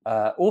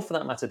 or for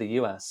that matter the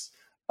US,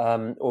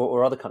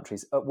 or other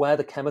countries, where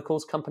the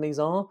chemicals companies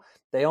are,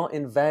 they are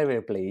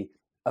invariably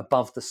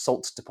above the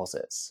salt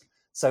deposits.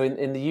 So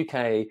in the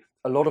UK,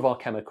 a lot of our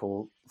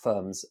chemical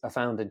firms are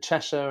found in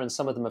Cheshire, and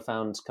some of them are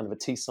found kind of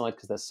at Teesside,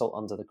 because there's salt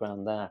under the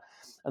ground there.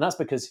 And that's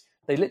because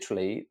they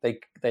literally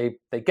they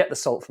get the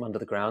salt from under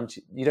the ground.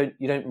 You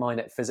don't mine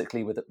it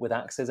physically with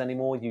axes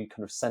anymore. You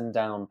kind of send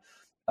down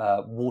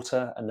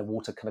water, and the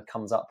water kind of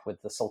comes up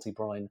with the salty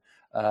brine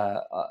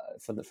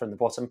from the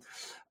bottom.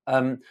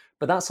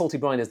 But that salty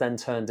brine is then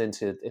turned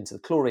into the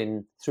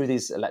chlorine through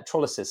these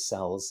electrolysis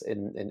cells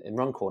in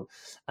Runcorn,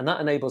 and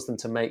that enables them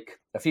to make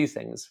a few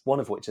things. One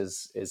of which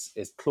is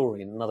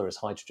chlorine, another is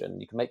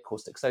hydrogen. You can make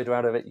caustic soda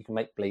out of it. You can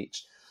make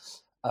bleach.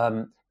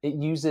 It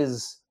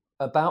uses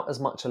about as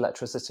much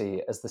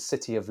electricity as the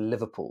city of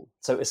Liverpool.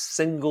 So a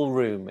single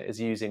room is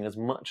using as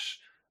much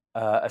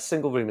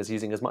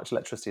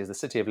electricity as the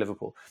city of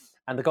Liverpool.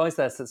 And the guys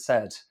there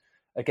said,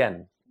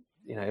 again,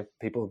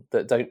 people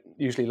that don't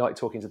usually like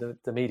talking to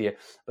the media,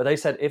 but they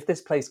said if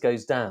this place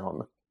goes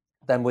down,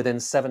 then within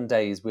 7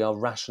 days we are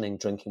rationing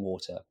drinking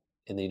water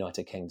in the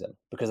United Kingdom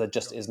because there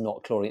just is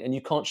not chlorine, and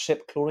you can't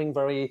ship chlorine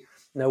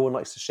no one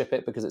likes to ship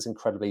it because it's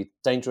incredibly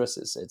dangerous.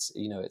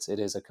 It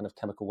is a kind of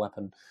chemical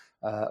weapon,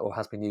 or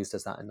has been used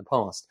as that in the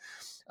past.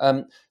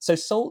 So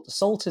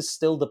salt is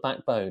still the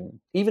backbone,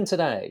 even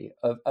today,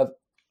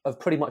 of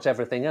pretty much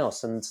everything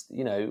else. And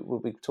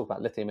we talk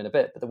about lithium in a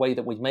bit, but the way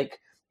that we make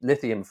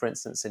lithium, for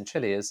instance, in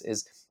Chile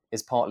is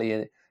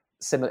partly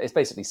similar. It's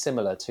basically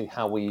similar to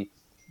how the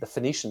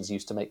Phoenicians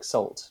used to make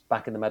salt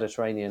back in the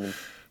Mediterranean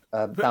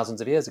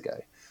thousands of years ago.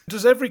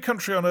 Does every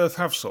country on Earth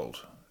have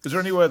salt? Is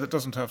there anywhere that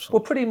doesn't have salt?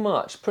 Well, pretty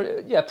much,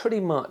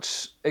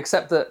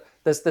 except that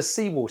there's the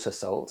seawater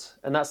salt,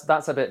 and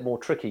that's a bit more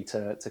tricky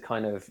to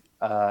kind of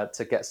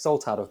to get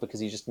salt out of,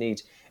 because you just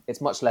need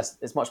it's much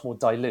more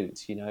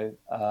dilute.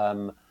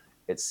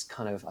 It's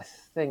kind of, I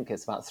think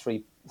it's about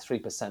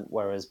 3%,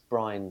 whereas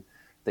brine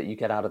that you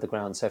get out of the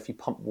ground. So if you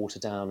pump water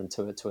down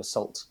into a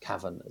salt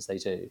cavern, as they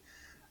do,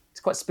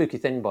 it's quite a spooky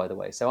thing, by the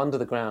way. So under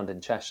the ground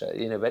in Cheshire,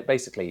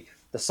 basically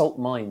the salt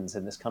mines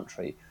in this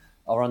country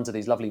are under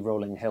these lovely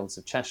rolling hills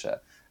of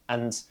Cheshire.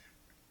 And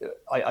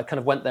I kind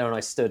of went there and I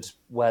stood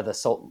where the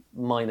salt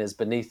mine is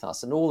beneath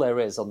us. And all there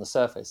is on the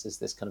surface is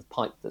this kind of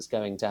pipe that's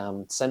going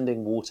down,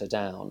 sending water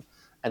down.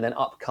 And then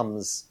up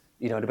comes,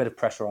 a bit of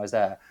pressurized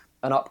air.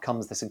 And up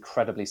comes this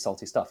incredibly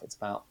salty stuff. It's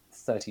about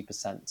 30%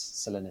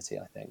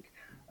 salinity, I think,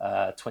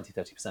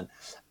 30%.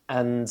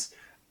 And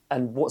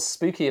what's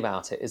spooky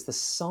about it is the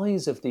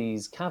size of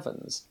these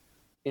caverns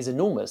is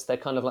enormous. They're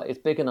kind of like, it's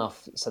big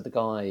enough, said the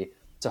guy,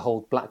 to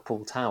hold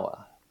Blackpool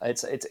Tower.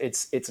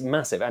 It's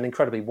massive and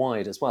incredibly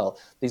wide as well.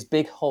 These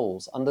big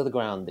holes under the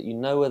ground that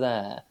are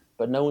there,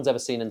 but no one's ever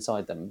seen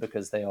inside them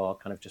because they are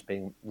kind of just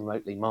being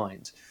remotely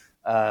mined,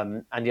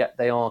 and yet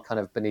they are kind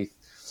of beneath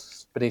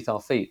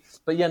our feet.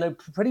 But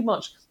pretty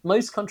much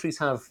most countries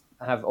have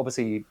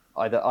obviously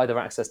either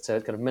access to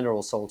kind of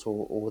mineral salt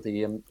or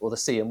the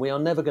sea, and we are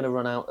never going to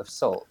run out of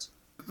salt.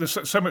 There's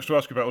so much to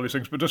ask you about all these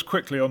things, but just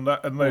quickly on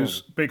that and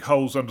those big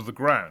holes under the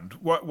ground,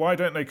 why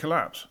don't they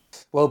collapse?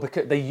 Well,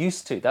 because they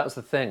used to. That's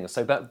the thing.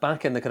 So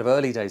back in the kind of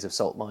early days of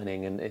salt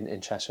mining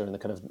in Cheshire in the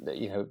kind of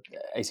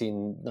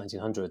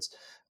 1900s,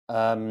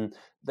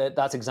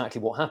 that's exactly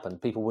what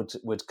happened. People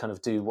would kind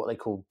of do what they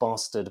call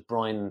bastard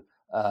brine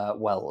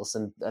wells,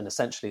 and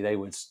essentially they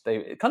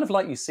kind of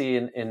like you see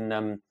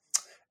in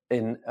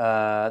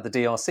the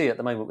DRC at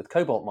the moment with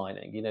cobalt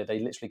mining. They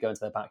literally go into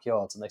their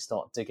backyards and they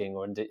start digging,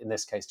 or in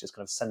this case, just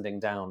kind of sending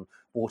down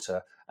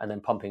water and then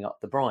pumping up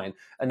the brine.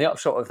 And the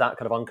upshot of that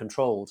kind of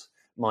uncontrolled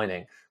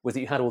mining was that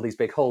you had all these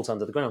big holes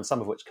under the ground,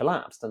 some of which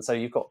collapsed. And so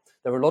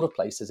there are a lot of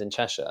places in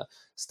Cheshire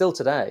still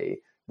today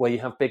where you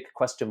have big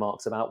question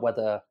marks about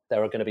whether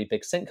there are going to be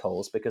big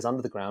sinkholes, because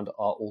under the ground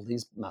are all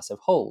these massive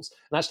holes.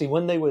 And actually,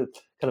 when they were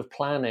kind of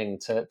planning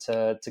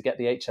to get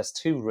the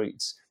HS2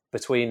 routes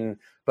between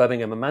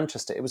Birmingham and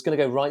Manchester, it was going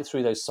to go right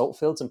through those salt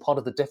fields, and part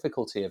of the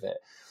difficulty of it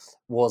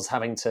was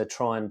having to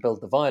try and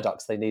build the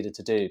viaducts they needed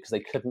to do, because they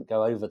couldn't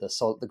go over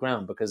the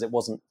ground because it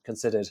wasn't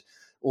considered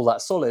all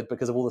that solid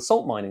because of all the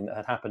salt mining that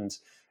had happened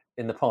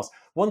in the past.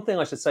 One thing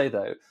I should say,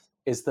 though,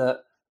 is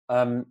that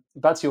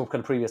back to your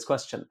kind of previous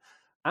question,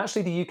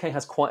 actually the UK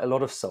has quite a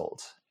lot of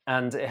salt,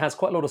 and it has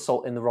quite a lot of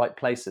salt in the right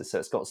places. So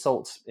it's got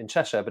salt in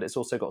Cheshire, but it's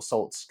also got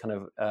salt kind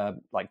of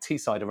like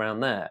Teesside around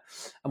there.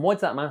 And why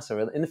does that matter?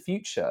 In the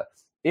future,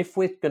 if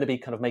we're going to be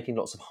kind of making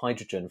lots of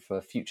hydrogen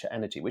for future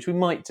energy, which we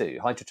might do,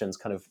 hydrogen's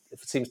kind of, it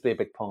seems to be a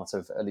big part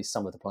of at least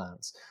some of the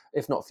plans.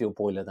 If not for your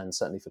boiler, then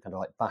certainly for kind of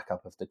like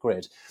backup of the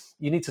grid.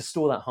 You need to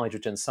store that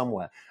hydrogen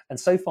somewhere. And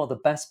so far, the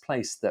best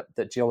place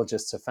that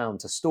geologists have found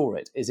to store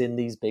it is in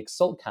these big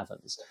salt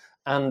caverns.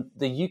 And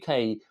the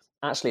UK,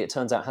 actually, it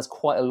turns out, has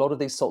quite a lot of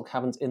these salt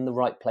caverns in the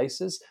right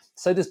places.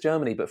 So does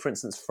Germany, but for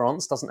instance,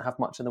 France doesn't have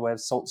much in the way of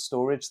salt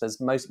storage. There's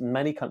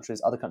many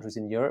countries, other countries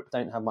in Europe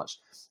don't have much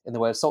in the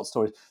way of salt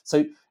storage.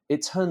 So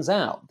it turns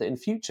out that in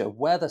future,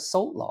 where the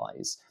salt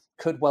lies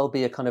could well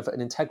be a kind of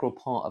an integral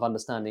part of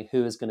understanding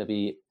who is going to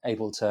be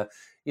able to,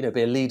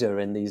 be a leader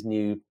in these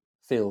new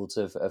fields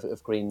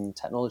of green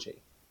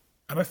technology.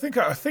 And I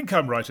think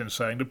I'm right in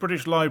saying the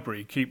British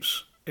Library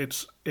keeps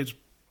its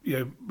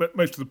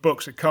most of the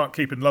books it can't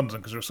keep in London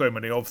because there are so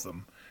many of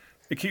them.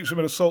 It keeps them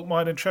in a salt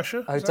mine in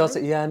Cheshire. Oh, does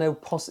it? Yeah, no,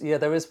 yeah,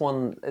 there is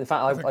one. In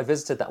fact, I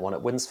visited that one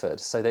at Winsford.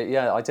 So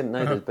I didn't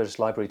know the British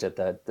Library did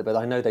that, but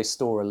I know they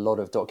store a lot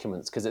of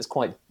documents because it's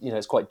quite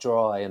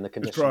dry and the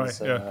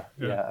conditions are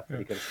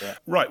pretty good for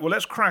that. Right. Well,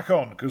 let's crack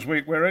on because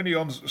we're only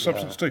on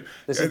substance too.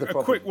 This is the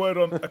problem. Quick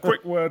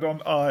word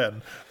on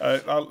iron.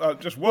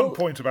 Just one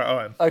point about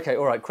iron. Okay.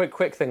 All right.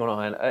 Quick thing on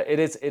iron. It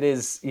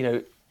is.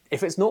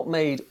 If it's not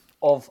made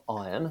of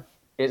iron,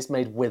 it's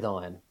made with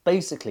iron.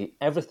 Basically,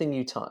 everything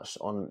you touch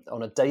on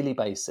a daily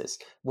basis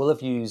will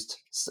have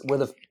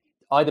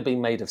either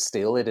been made of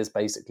steel, it is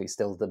basically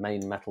still the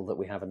main metal that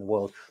we have in the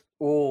world,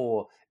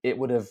 or it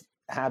would have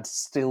had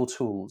steel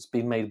tools,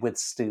 been made with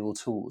steel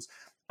tools.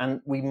 And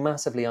we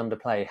massively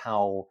underplay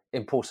how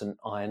important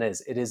iron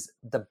is. It is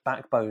the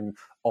backbone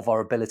of our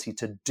ability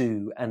to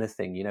do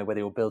anything, whether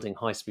you're building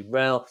high-speed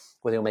rail,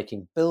 whether you're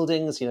making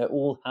buildings, it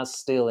all has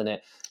steel in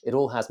it. It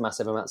all has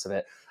massive amounts of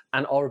it.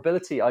 And our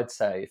ability, I'd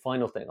say,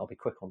 final thing, I'll be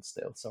quick on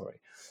steel, sorry.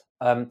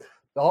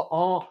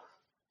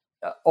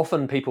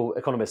 Often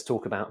economists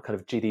talk about kind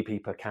of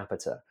GDP per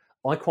capita.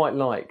 I quite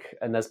like,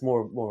 and there's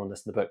more on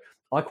this in the book,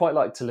 I quite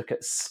like to look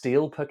at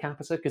steel per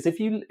capita, because if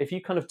you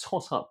kind of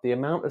tot up the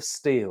amount of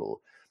steel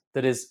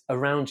that is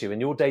around you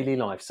in your daily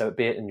life, so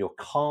be it in your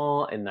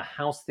car, in the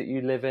house that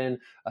you live in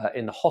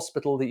the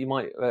hospital that you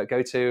might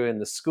go to, in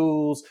the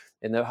schools,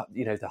 in the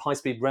the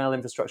high-speed rail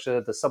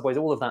infrastructure, the subways,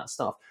 all of that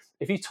stuff.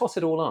 If you tot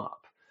it all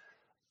up,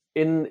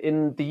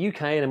 in the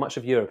UK and in much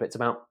of Europe, it's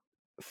about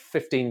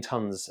 15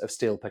 tons of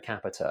steel per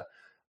capita.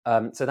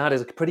 So that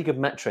is a pretty good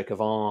metric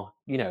of our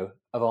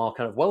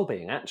kind of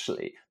well-being,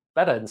 actually.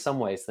 Better in some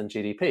ways than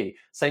GDP.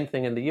 Same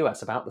thing in the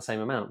US, about the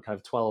same amount, kind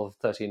of 12,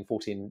 13,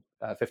 14,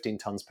 15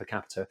 tons per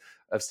capita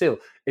of steel.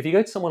 If you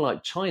go to somewhere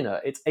like China,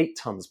 it's 8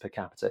 tons per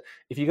capita.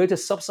 If you go to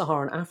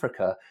sub-Saharan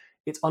Africa,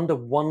 it's under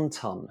 1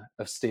 ton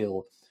of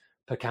steel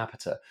per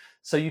capita.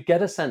 So you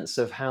get a sense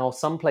of how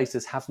some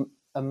places have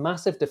a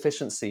massive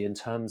deficiency in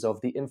terms of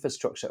the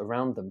infrastructure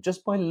around them,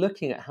 just by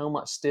looking at how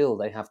much steel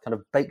they have kind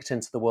of baked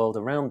into the world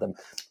around them.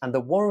 And the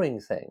worrying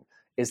thing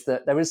is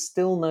that there is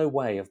still no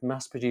way of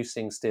mass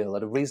producing steel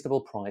at a reasonable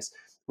price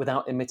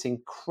without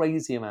emitting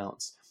crazy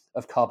amounts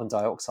of carbon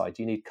dioxide.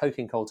 You need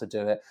coking coal to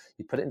do it.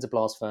 You put it into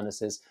blast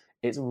furnaces.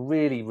 It's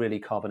really, really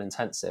carbon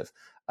intensive.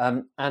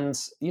 So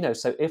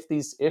if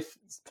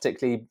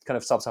particularly kind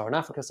of sub-Saharan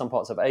Africa, some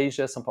parts of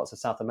Asia, some parts of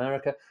South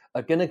America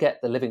are going to get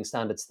the living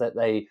standards that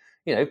they,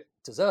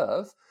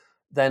 deserve,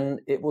 then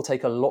it will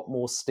take a lot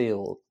more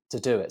steel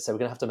to do it. So we're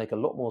going to have to make a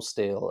lot more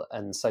steel.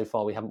 And so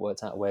far, we haven't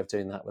worked out a way of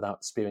doing that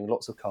without spewing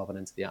lots of carbon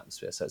into the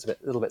atmosphere. So it's a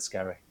little bit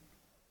scary.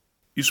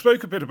 You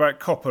spoke a bit about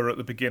copper at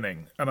the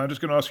beginning, and I'm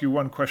just going to ask you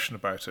one question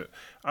about it.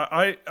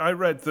 I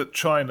read that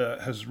China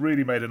has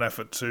really made an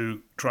effort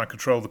to try and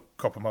control the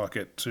copper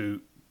market to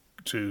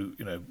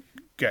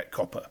get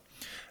copper.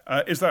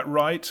 Is that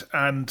right?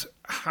 And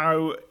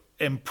how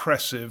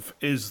impressive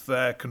is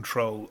their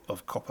control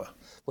of copper?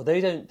 Well,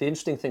 they don't. The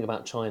interesting thing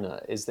about China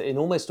is that in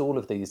almost all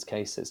of these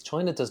cases,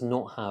 China does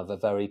not have a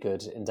very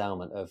good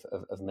endowment of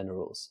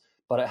minerals,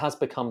 but it has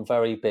become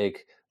very big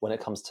when it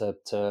comes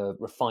to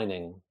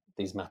refining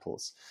these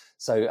metals.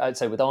 So I'd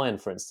say with iron,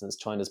 for instance,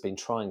 China's been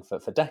trying for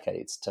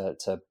decades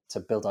to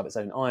build up its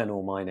own iron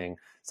ore mining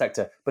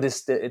sector, but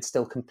it's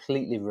still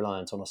completely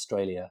reliant on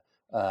Australia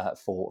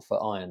for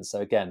iron. So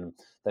again,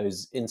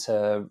 those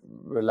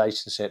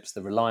interrelationships,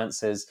 the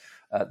reliances,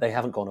 they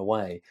haven't gone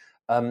away.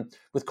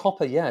 With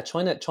copper,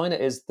 China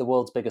is the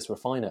world's biggest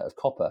refiner of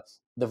copper.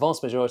 The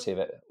vast majority of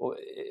it, or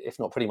if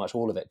not pretty much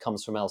all of it,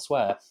 comes from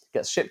elsewhere,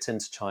 gets shipped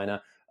into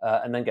China,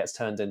 and then gets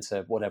turned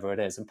into whatever it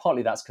is. And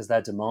partly that's because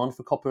their demand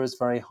for copper is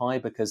very high,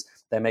 because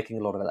they're making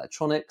a lot of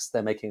electronics,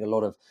 they're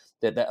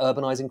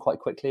urbanizing quite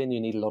quickly, and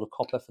you need a lot of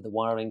copper for the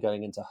wiring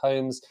going into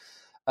homes.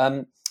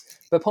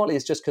 But partly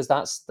it's just because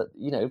that's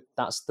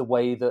the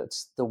way that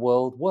the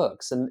world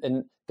works.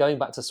 And going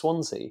back to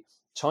Swansea,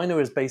 China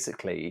is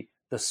basically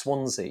the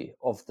Swansea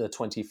of the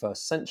 21st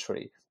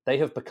century. They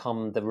have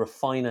become the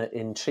refiner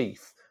in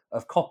chief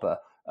of copper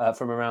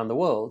from around the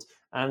world,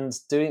 and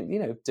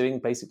doing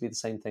basically the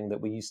same thing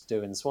that we used to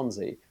do in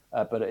Swansea,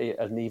 but at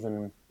an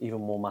even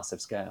more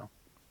massive scale.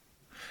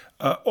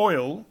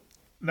 Oil.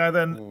 Now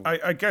then,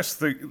 I guess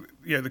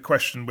the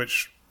question,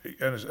 which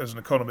as an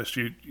economist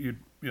you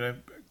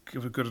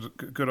give a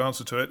good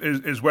answer to it,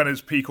 is when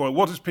is peak oil?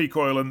 What is peak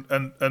oil,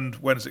 and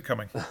when is it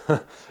coming?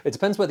 It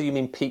depends whether you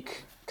mean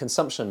peak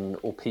consumption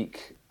or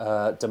peak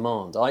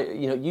demand.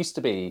 It used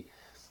to be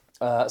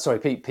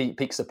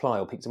peak supply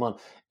or peak demand.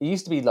 It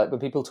used to be like when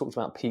people talked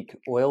about peak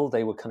oil,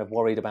 they were kind of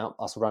worried about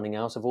us running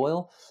out of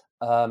oil.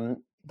 I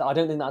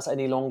don't think that's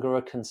any longer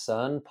a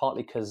concern,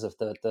 partly because of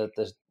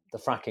the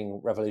fracking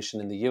revolution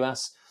in the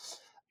US,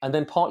 and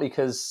then partly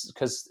because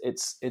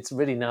it's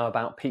really now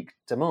about peak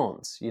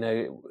demand.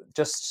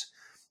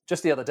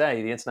 Just the other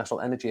day, the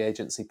International Energy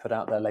Agency put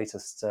out their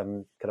latest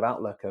kind of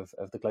outlook of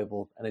the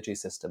global energy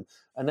system,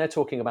 and they're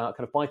talking about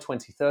kind of by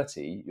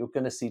 2030, you're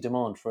going to see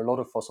demand for a lot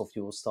of fossil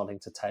fuels starting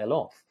to tail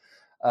off.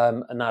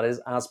 And that is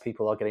as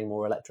people are getting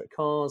more electric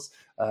cars,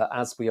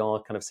 as we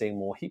are kind of seeing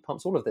more heat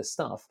pumps, all of this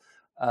stuff,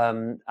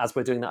 as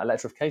we're doing that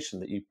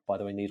electrification that you, by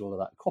the way, need all of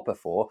that copper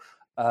for.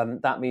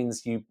 That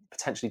means you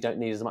potentially don't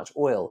need as much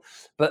oil.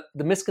 But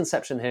the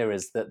misconception here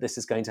is that this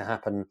is going to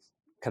happen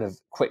kind of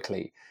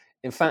quickly.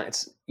 In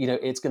fact,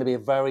 it's going to be a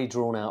very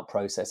drawn-out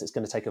process. It's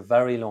going to take a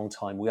very long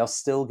time. We are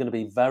still going to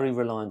be very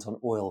reliant on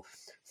oil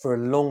for a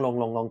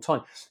long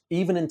time.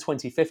 Even in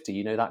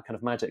 2050, that kind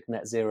of magic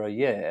net zero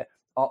year,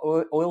 our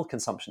oil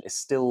consumption is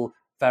still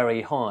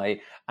very high,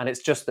 and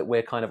it's just that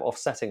we're kind of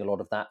offsetting a lot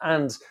of that.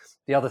 And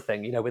the other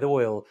thing, with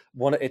oil,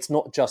 it's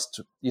not just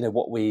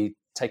what we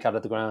take out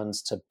of the ground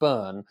to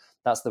burn.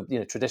 That's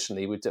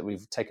traditionally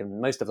we've taken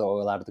most of the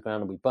oil out of the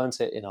ground and we burnt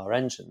it in our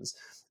engines.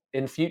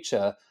 In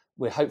future,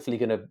 we're hopefully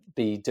going to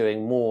be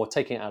doing more,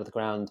 taking it out of the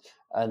ground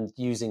and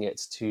using it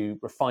to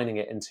refining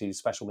it into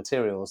special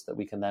materials that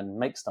we can then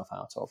make stuff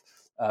out of,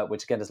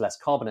 which again is less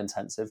carbon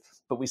intensive,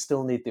 but we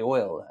still need the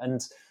oil.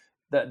 And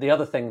the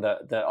other thing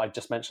that I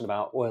just mentioned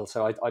about oil,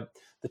 so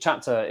the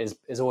chapter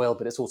is oil,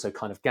 but it's also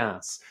kind of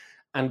gas.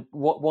 And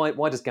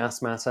why does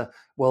gas matter?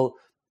 Well,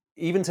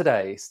 even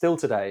today, still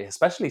today,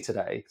 especially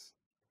today,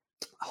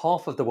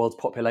 half of the world's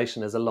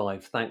population is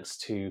alive thanks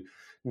to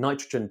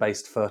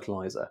nitrogen-based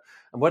fertilizer.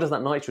 And where does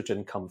that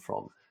nitrogen come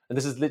from? And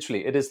this is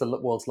literally, it is the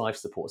world's life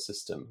support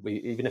system.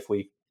 Even if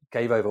we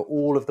gave over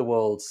all of the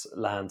world's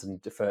land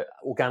and for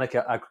organic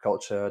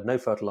agriculture, no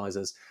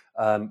fertilizers,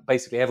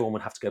 basically everyone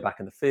would have to go back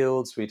in the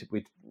fields. We'd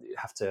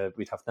have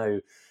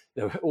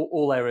no,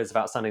 all areas of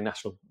outstanding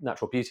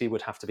natural beauty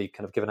would have to be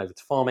kind of given over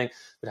to farming.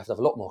 We'd have to have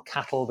a lot more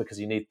cattle because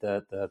you need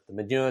the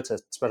manure to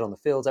spread on the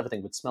fields.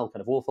 Everything would smell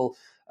kind of awful.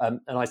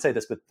 And I say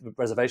this with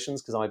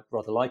reservations because I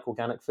rather like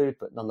organic food,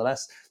 but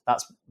nonetheless,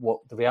 that's what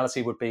the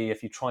reality would be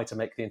if you try to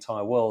make the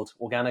entire world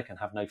organic and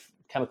have no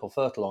chemical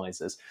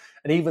fertilizers.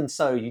 And even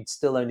so, you'd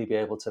still only be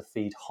able to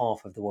feed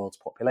half of the world's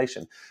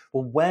population.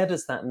 Well, where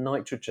does that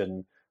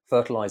nitrogen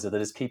fertilizer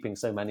that is keeping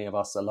so many of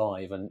us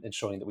alive and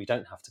ensuring that we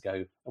don't have to go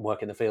and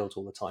work in the fields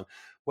all the time,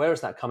 where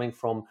is that coming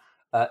from?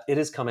 It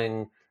is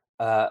coming,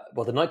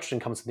 the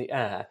nitrogen comes from the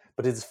air,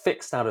 but it is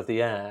fixed out of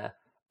the air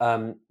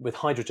with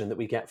hydrogen that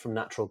we get from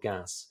natural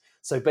gas.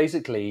 So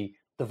basically,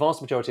 the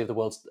vast majority of the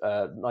world's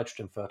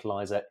nitrogen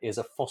fertilizer is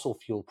a fossil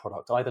fuel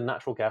product, either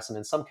natural gas and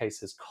in some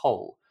cases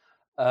coal.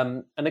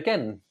 And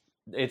again,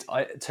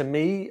 to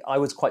me, I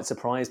was quite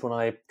surprised when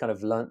I kind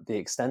of learnt the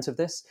extent of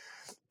this,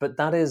 but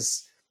that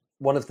is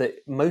one of the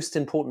most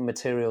important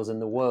materials in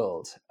the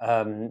world,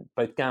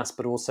 both gas,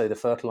 but also the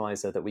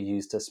fertilizer that we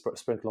use to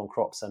sprinkle on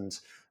crops and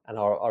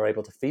are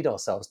able to feed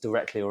ourselves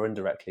directly or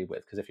indirectly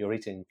with. Because if you're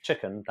eating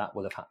chicken, that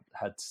will have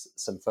had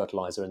some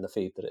fertilizer in the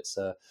feed that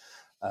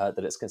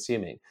it's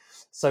consuming.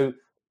 So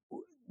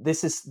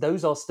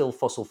those are still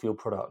fossil fuel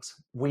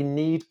products. We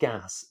need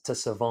gas to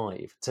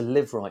survive, to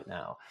live right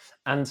now.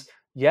 And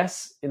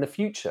yes, in the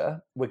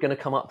future, we're going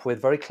to come up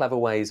with very clever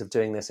ways of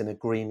doing this in a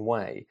green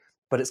way.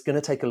 But it's going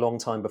to take a long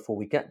time before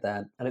we get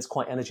there, and it's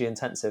quite energy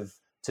intensive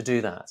to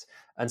do that.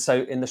 And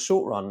so in the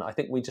short run, I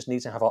think we just need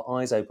to have our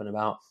eyes open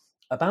about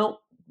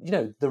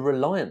the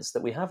reliance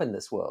that we have in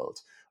this world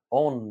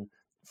on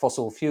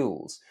fossil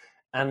fuels.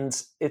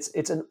 And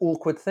it's an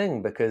awkward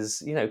thing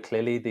because,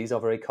 clearly these are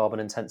very carbon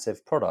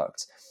intensive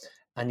products.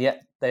 And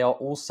yet they are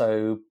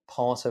also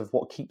part of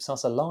what keeps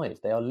us alive.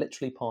 They are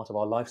literally part of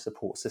our life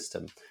support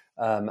system.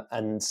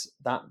 And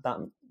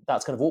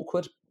that's kind of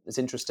awkward. It's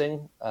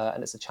interesting,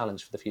 and it's a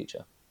challenge for the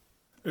future.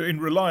 In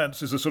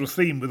reliance is a sort of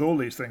theme with all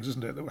these things,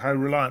 isn't it? How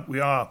reliant we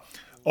are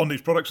on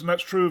these products, and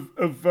that's true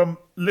of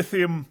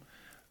lithium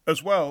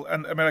as well.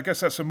 And I mean, I guess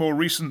that's a more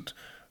recent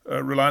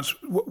reliance.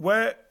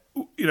 Why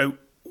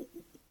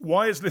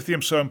is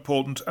lithium so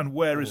important, and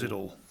where is it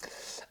all?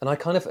 And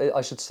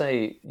I should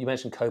say, you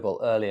mentioned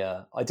cobalt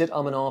earlier. I did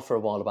and ah for a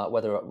while about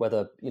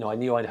whether I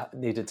knew I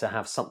needed to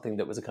have something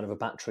that was a kind of a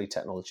battery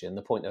technology. And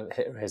the point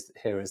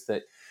here is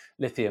that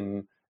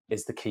lithium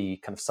is the key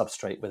kind of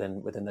substrate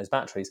within those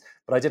batteries.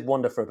 But I did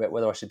wonder for a bit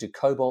whether I should do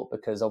cobalt,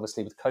 because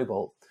obviously with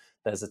cobalt,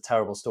 there's a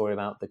terrible story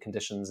about the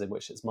conditions in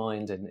which it's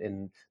mined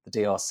in the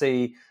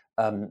DRC.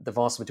 The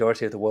vast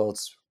majority of the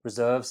world's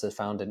reserves are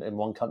found in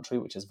one country,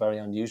 which is very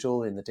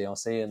unusual, in the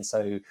DRC. And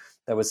so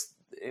it was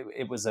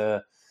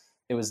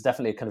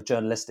definitely kind of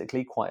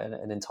journalistically quite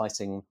an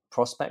enticing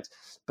prospect.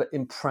 But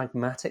in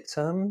pragmatic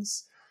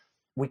terms,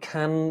 we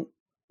can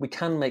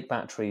make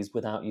batteries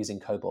without using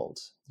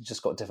cobalt. You've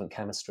just got different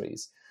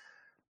chemistries.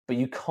 But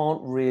you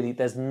can't really,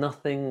 there's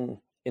nothing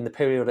in the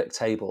periodic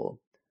table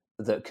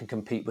that can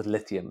compete with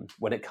lithium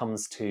when it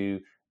comes to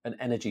an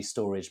energy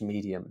storage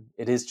medium.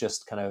 It is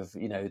just kind of,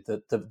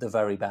 the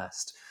very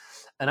best.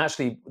 And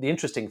actually, the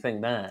interesting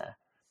thing there,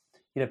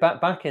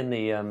 back in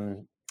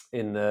the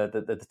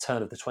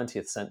turn of the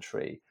 20th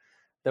century,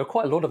 there were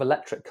quite a lot of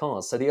electric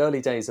cars. So the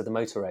early days of the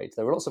motor age,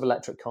 there were lots of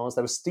electric cars.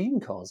 There were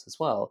steam cars as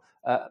well.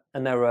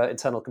 And there were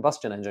internal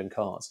combustion engine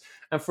cars.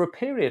 And for a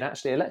period,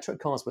 actually, electric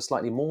cars were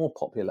slightly more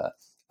popular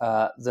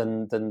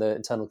than the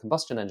internal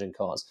combustion engine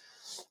cars.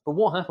 But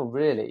what happened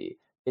really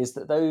is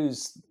that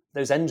those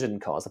engine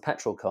cars, the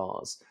petrol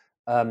cars,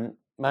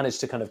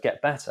 managed to kind of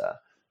get better.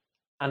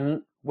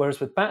 And whereas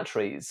with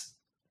batteries,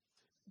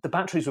 the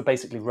batteries were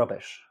basically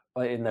rubbish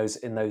in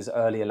those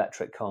early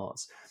electric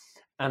cars.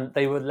 And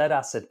they were lead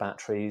acid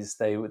batteries.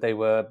 They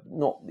were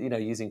not,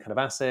 using kind of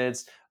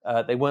acids.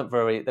 They were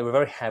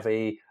very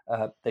heavy.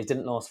 They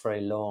didn't last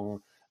very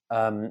long.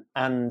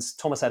 And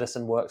Thomas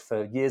Edison worked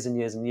for years and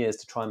years and years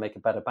to try and make a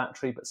better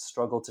battery, but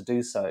struggled to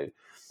do so.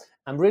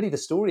 And really the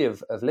story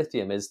of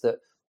lithium is that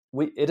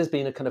it has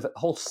been a kind of a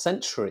whole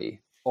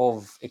century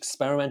of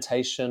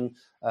experimentation,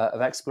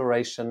 of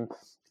exploration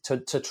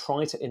to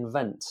try to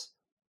invent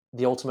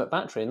the ultimate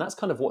battery. And that's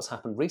kind of what's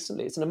happened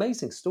recently. It's an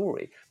amazing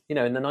story.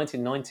 In the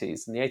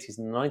 1990s, in the 80s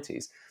and the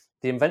 90s,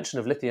 the invention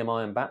of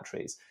lithium-ion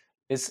batteries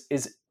is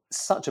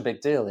such a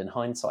big deal in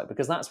hindsight,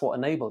 because that's what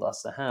enabled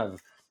us to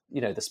have,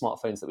 the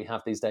smartphones that we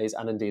have these days,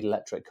 and indeed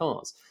electric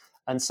cars.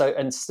 And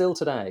still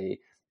today,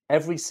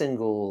 every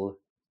single,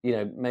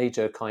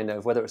 major kind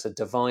of, whether it's a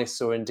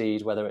device or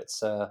indeed whether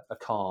it's a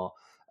car,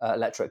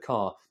 electric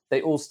car,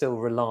 they all still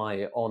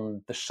rely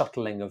on the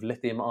shuttling of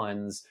lithium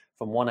ions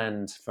from one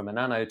end, from an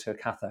anode to a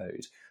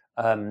cathode,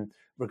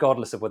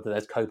 regardless of whether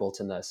there's cobalt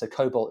in there. So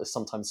cobalt is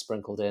sometimes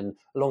sprinkled in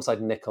alongside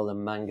nickel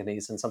and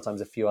manganese and sometimes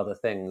a few other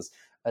things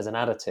as an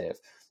additive.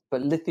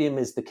 But lithium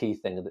is the key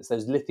thing. It's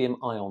those lithium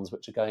ions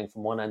which are going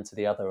from one end to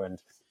the other and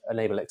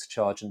enable it to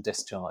charge and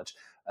discharge.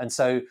 And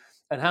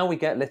how we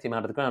get lithium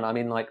out of the ground, I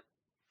mean, like,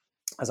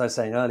 as I was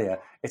saying earlier,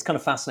 it's kind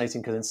of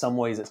fascinating because in some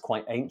ways it's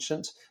quite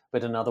ancient,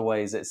 but in other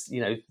ways it's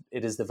the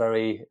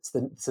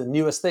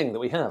newest thing that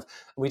we have.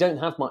 We don't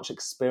have much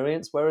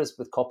experience, whereas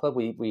with copper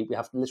we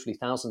have literally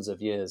thousands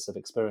of years of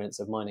experience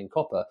of mining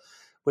copper.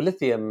 With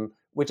lithium,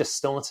 we're just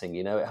starting.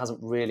 It hasn't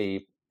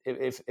really.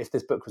 If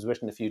this book was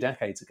written a few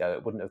decades ago,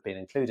 it wouldn't have been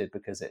included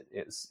because it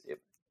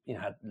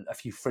had a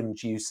few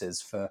fringe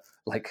uses for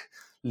like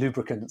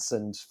lubricants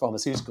and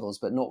pharmaceuticals,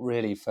 but not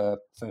really for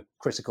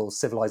critical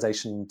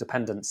civilization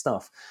dependent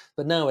stuff.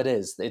 But now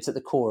it's at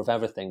the core of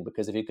everything,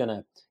 because if you're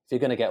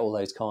gonna get all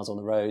those cars on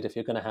the road, if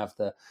you're gonna have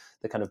the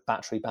kind of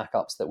battery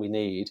backups that we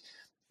need,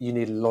 you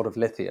need a lot of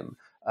lithium,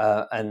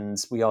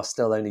 and we are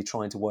still only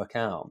trying to work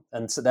out.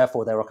 And so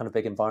therefore there are kind of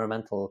big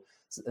environmental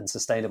and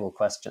sustainable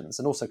questions,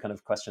 and also kind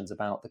of questions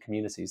about the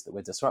communities that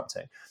we're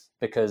disrupting,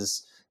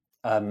 because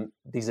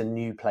these are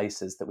new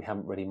places that we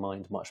haven't really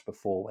mined much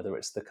before, whether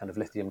it's the kind of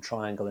lithium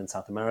triangle in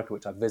South America,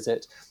 which I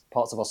visit,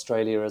 parts of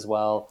Australia as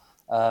well.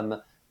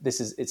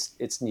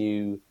 It's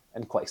new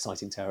and quite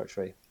exciting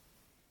territory.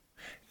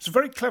 It's a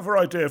very clever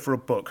idea for a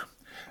book.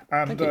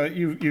 And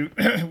you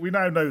we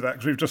now know that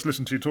because we've just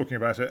listened to you talking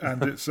about it,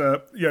 and it's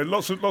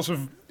lots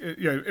of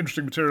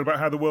interesting material about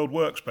how the world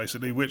works,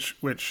 basically, which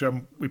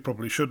we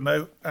probably should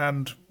know,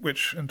 and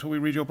which until we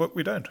read your book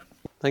we don't.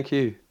 Thank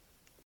you.